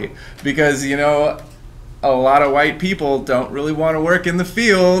Valley? Because a lot of white people don't really want to work in the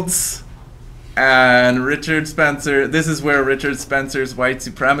fields, and Richard Spencer, this is where Richard Spencer's white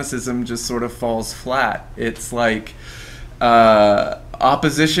supremacism just sort of falls flat. It's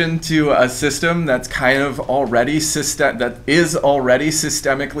opposition to a system that's kind of already that is already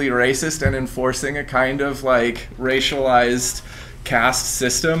systemically racist and enforcing a kind of racialized caste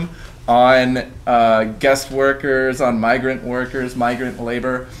system on guest workers, on migrant workers, migrant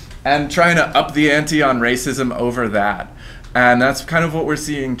labor, and trying to up the ante on racism over that. And that's kind of what we're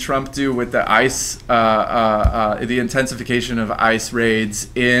seeing Trump do with the ICE, the intensification of ICE raids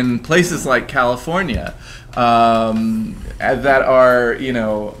in places like California, that are,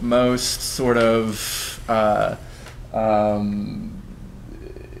 most sort of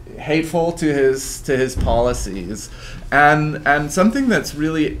hateful to his policies. And something that's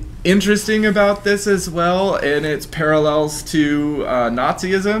really interesting about this as well, and its parallels to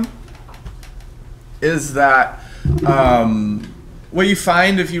Nazism, is that what you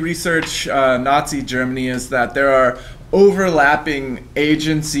find if you research Nazi Germany is that there are overlapping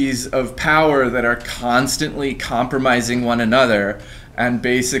agencies of power that are constantly compromising one another and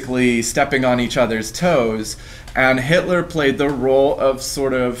basically stepping on each other's toes. And Hitler played the role of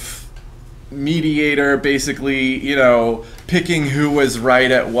sort of mediator, basically, you know, picking who was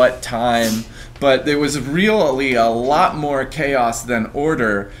right at what time. But there was really a lot more chaos than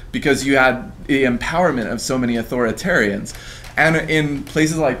order because you had the empowerment of so many authoritarians. And in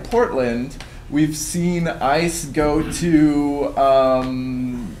places like Portland, we've seen ICE go to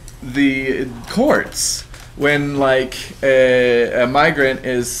the courts when, like, a migrant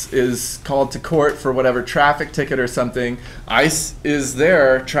is called to court for whatever traffic ticket or something. ICE is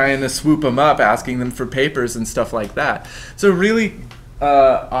there trying to swoop them up, asking them for papers and stuff like that. So really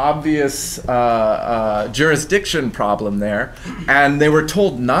obvious jurisdiction problem there, and they were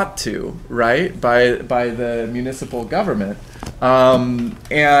told not to, right, by the municipal government,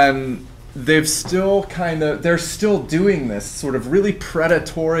 and they're still doing this sort of really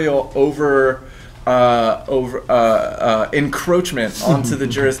predatory encroachment onto the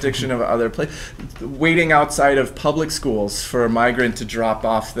jurisdiction of other places, waiting outside of public schools for a migrant to drop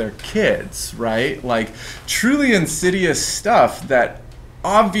off their kids, right? Like truly insidious stuff that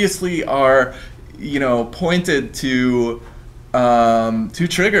obviously are, you know, pointed to traumatize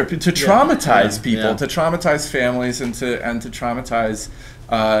people, to traumatize families, and to traumatize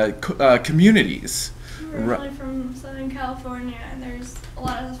communities. We're really from Southern California, and there's a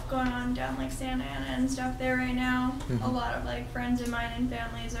lot of stuff going on down like Santa Ana and stuff there right now. A lot of like friends of mine and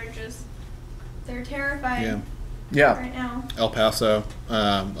families are just, they're terrified. Yeah. Right now. El Paso, a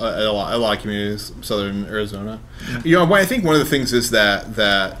lot of communities, southern Arizona. You know, I think one of the things is that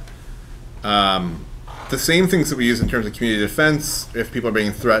the same things that we use in terms of community defense, if people are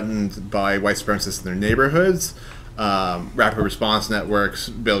being threatened by white supremacists in their neighborhoods, rapid response networks,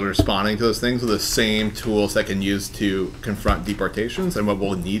 responding to those things, are the same tools that can use to confront deportations and what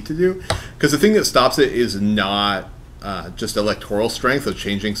we'll need to do. Because the thing that stops it is not just electoral strength of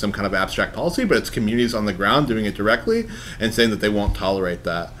changing some kind of abstract policy, but it's communities on the ground doing it directly and saying that they won't tolerate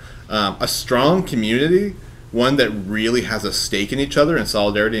that. A strong community, one that really has a stake in each other and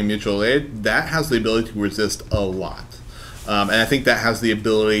solidarity and mutual aid, that has the ability to resist a lot. And I think that has the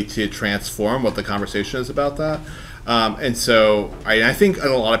ability to transform what the conversation is about that. And so I think a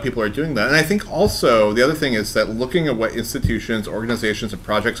lot of people are doing that. And I think also the other thing is that looking at what institutions, organizations, and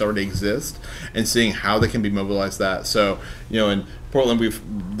projects already exist and seeing how they can be mobilized that. So, you know, in Portland,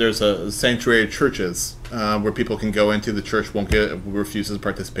 there's a sanctuary of churches where people can go into. The church refuses to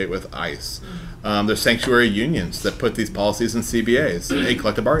participate with ICE. There's sanctuary unions that put these policies in CBAs, and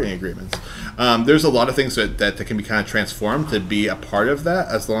collective bargaining agreements. There's a lot of things that can be kind of transformed to be a part of that,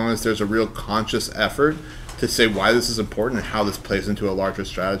 as long as there's a real conscious effort to say why this is important and how this plays into a larger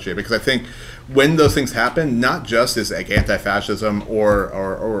strategy. Because I think when those things happen, not just is like anti-fascism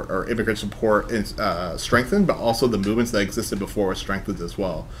or immigrant support strengthened, but also the movements that existed before are strengthened as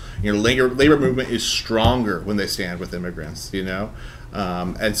well. You know, labor movement is stronger when they stand with immigrants. You know,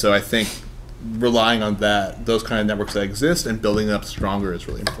 and so I think relying on those kind of networks that exist and building them up stronger is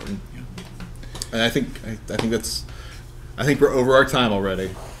really important. And I think we're over our time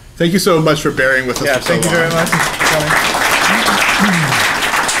already. Thank you so much for bearing with us for so long. Thank you very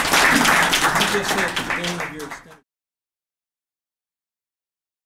much.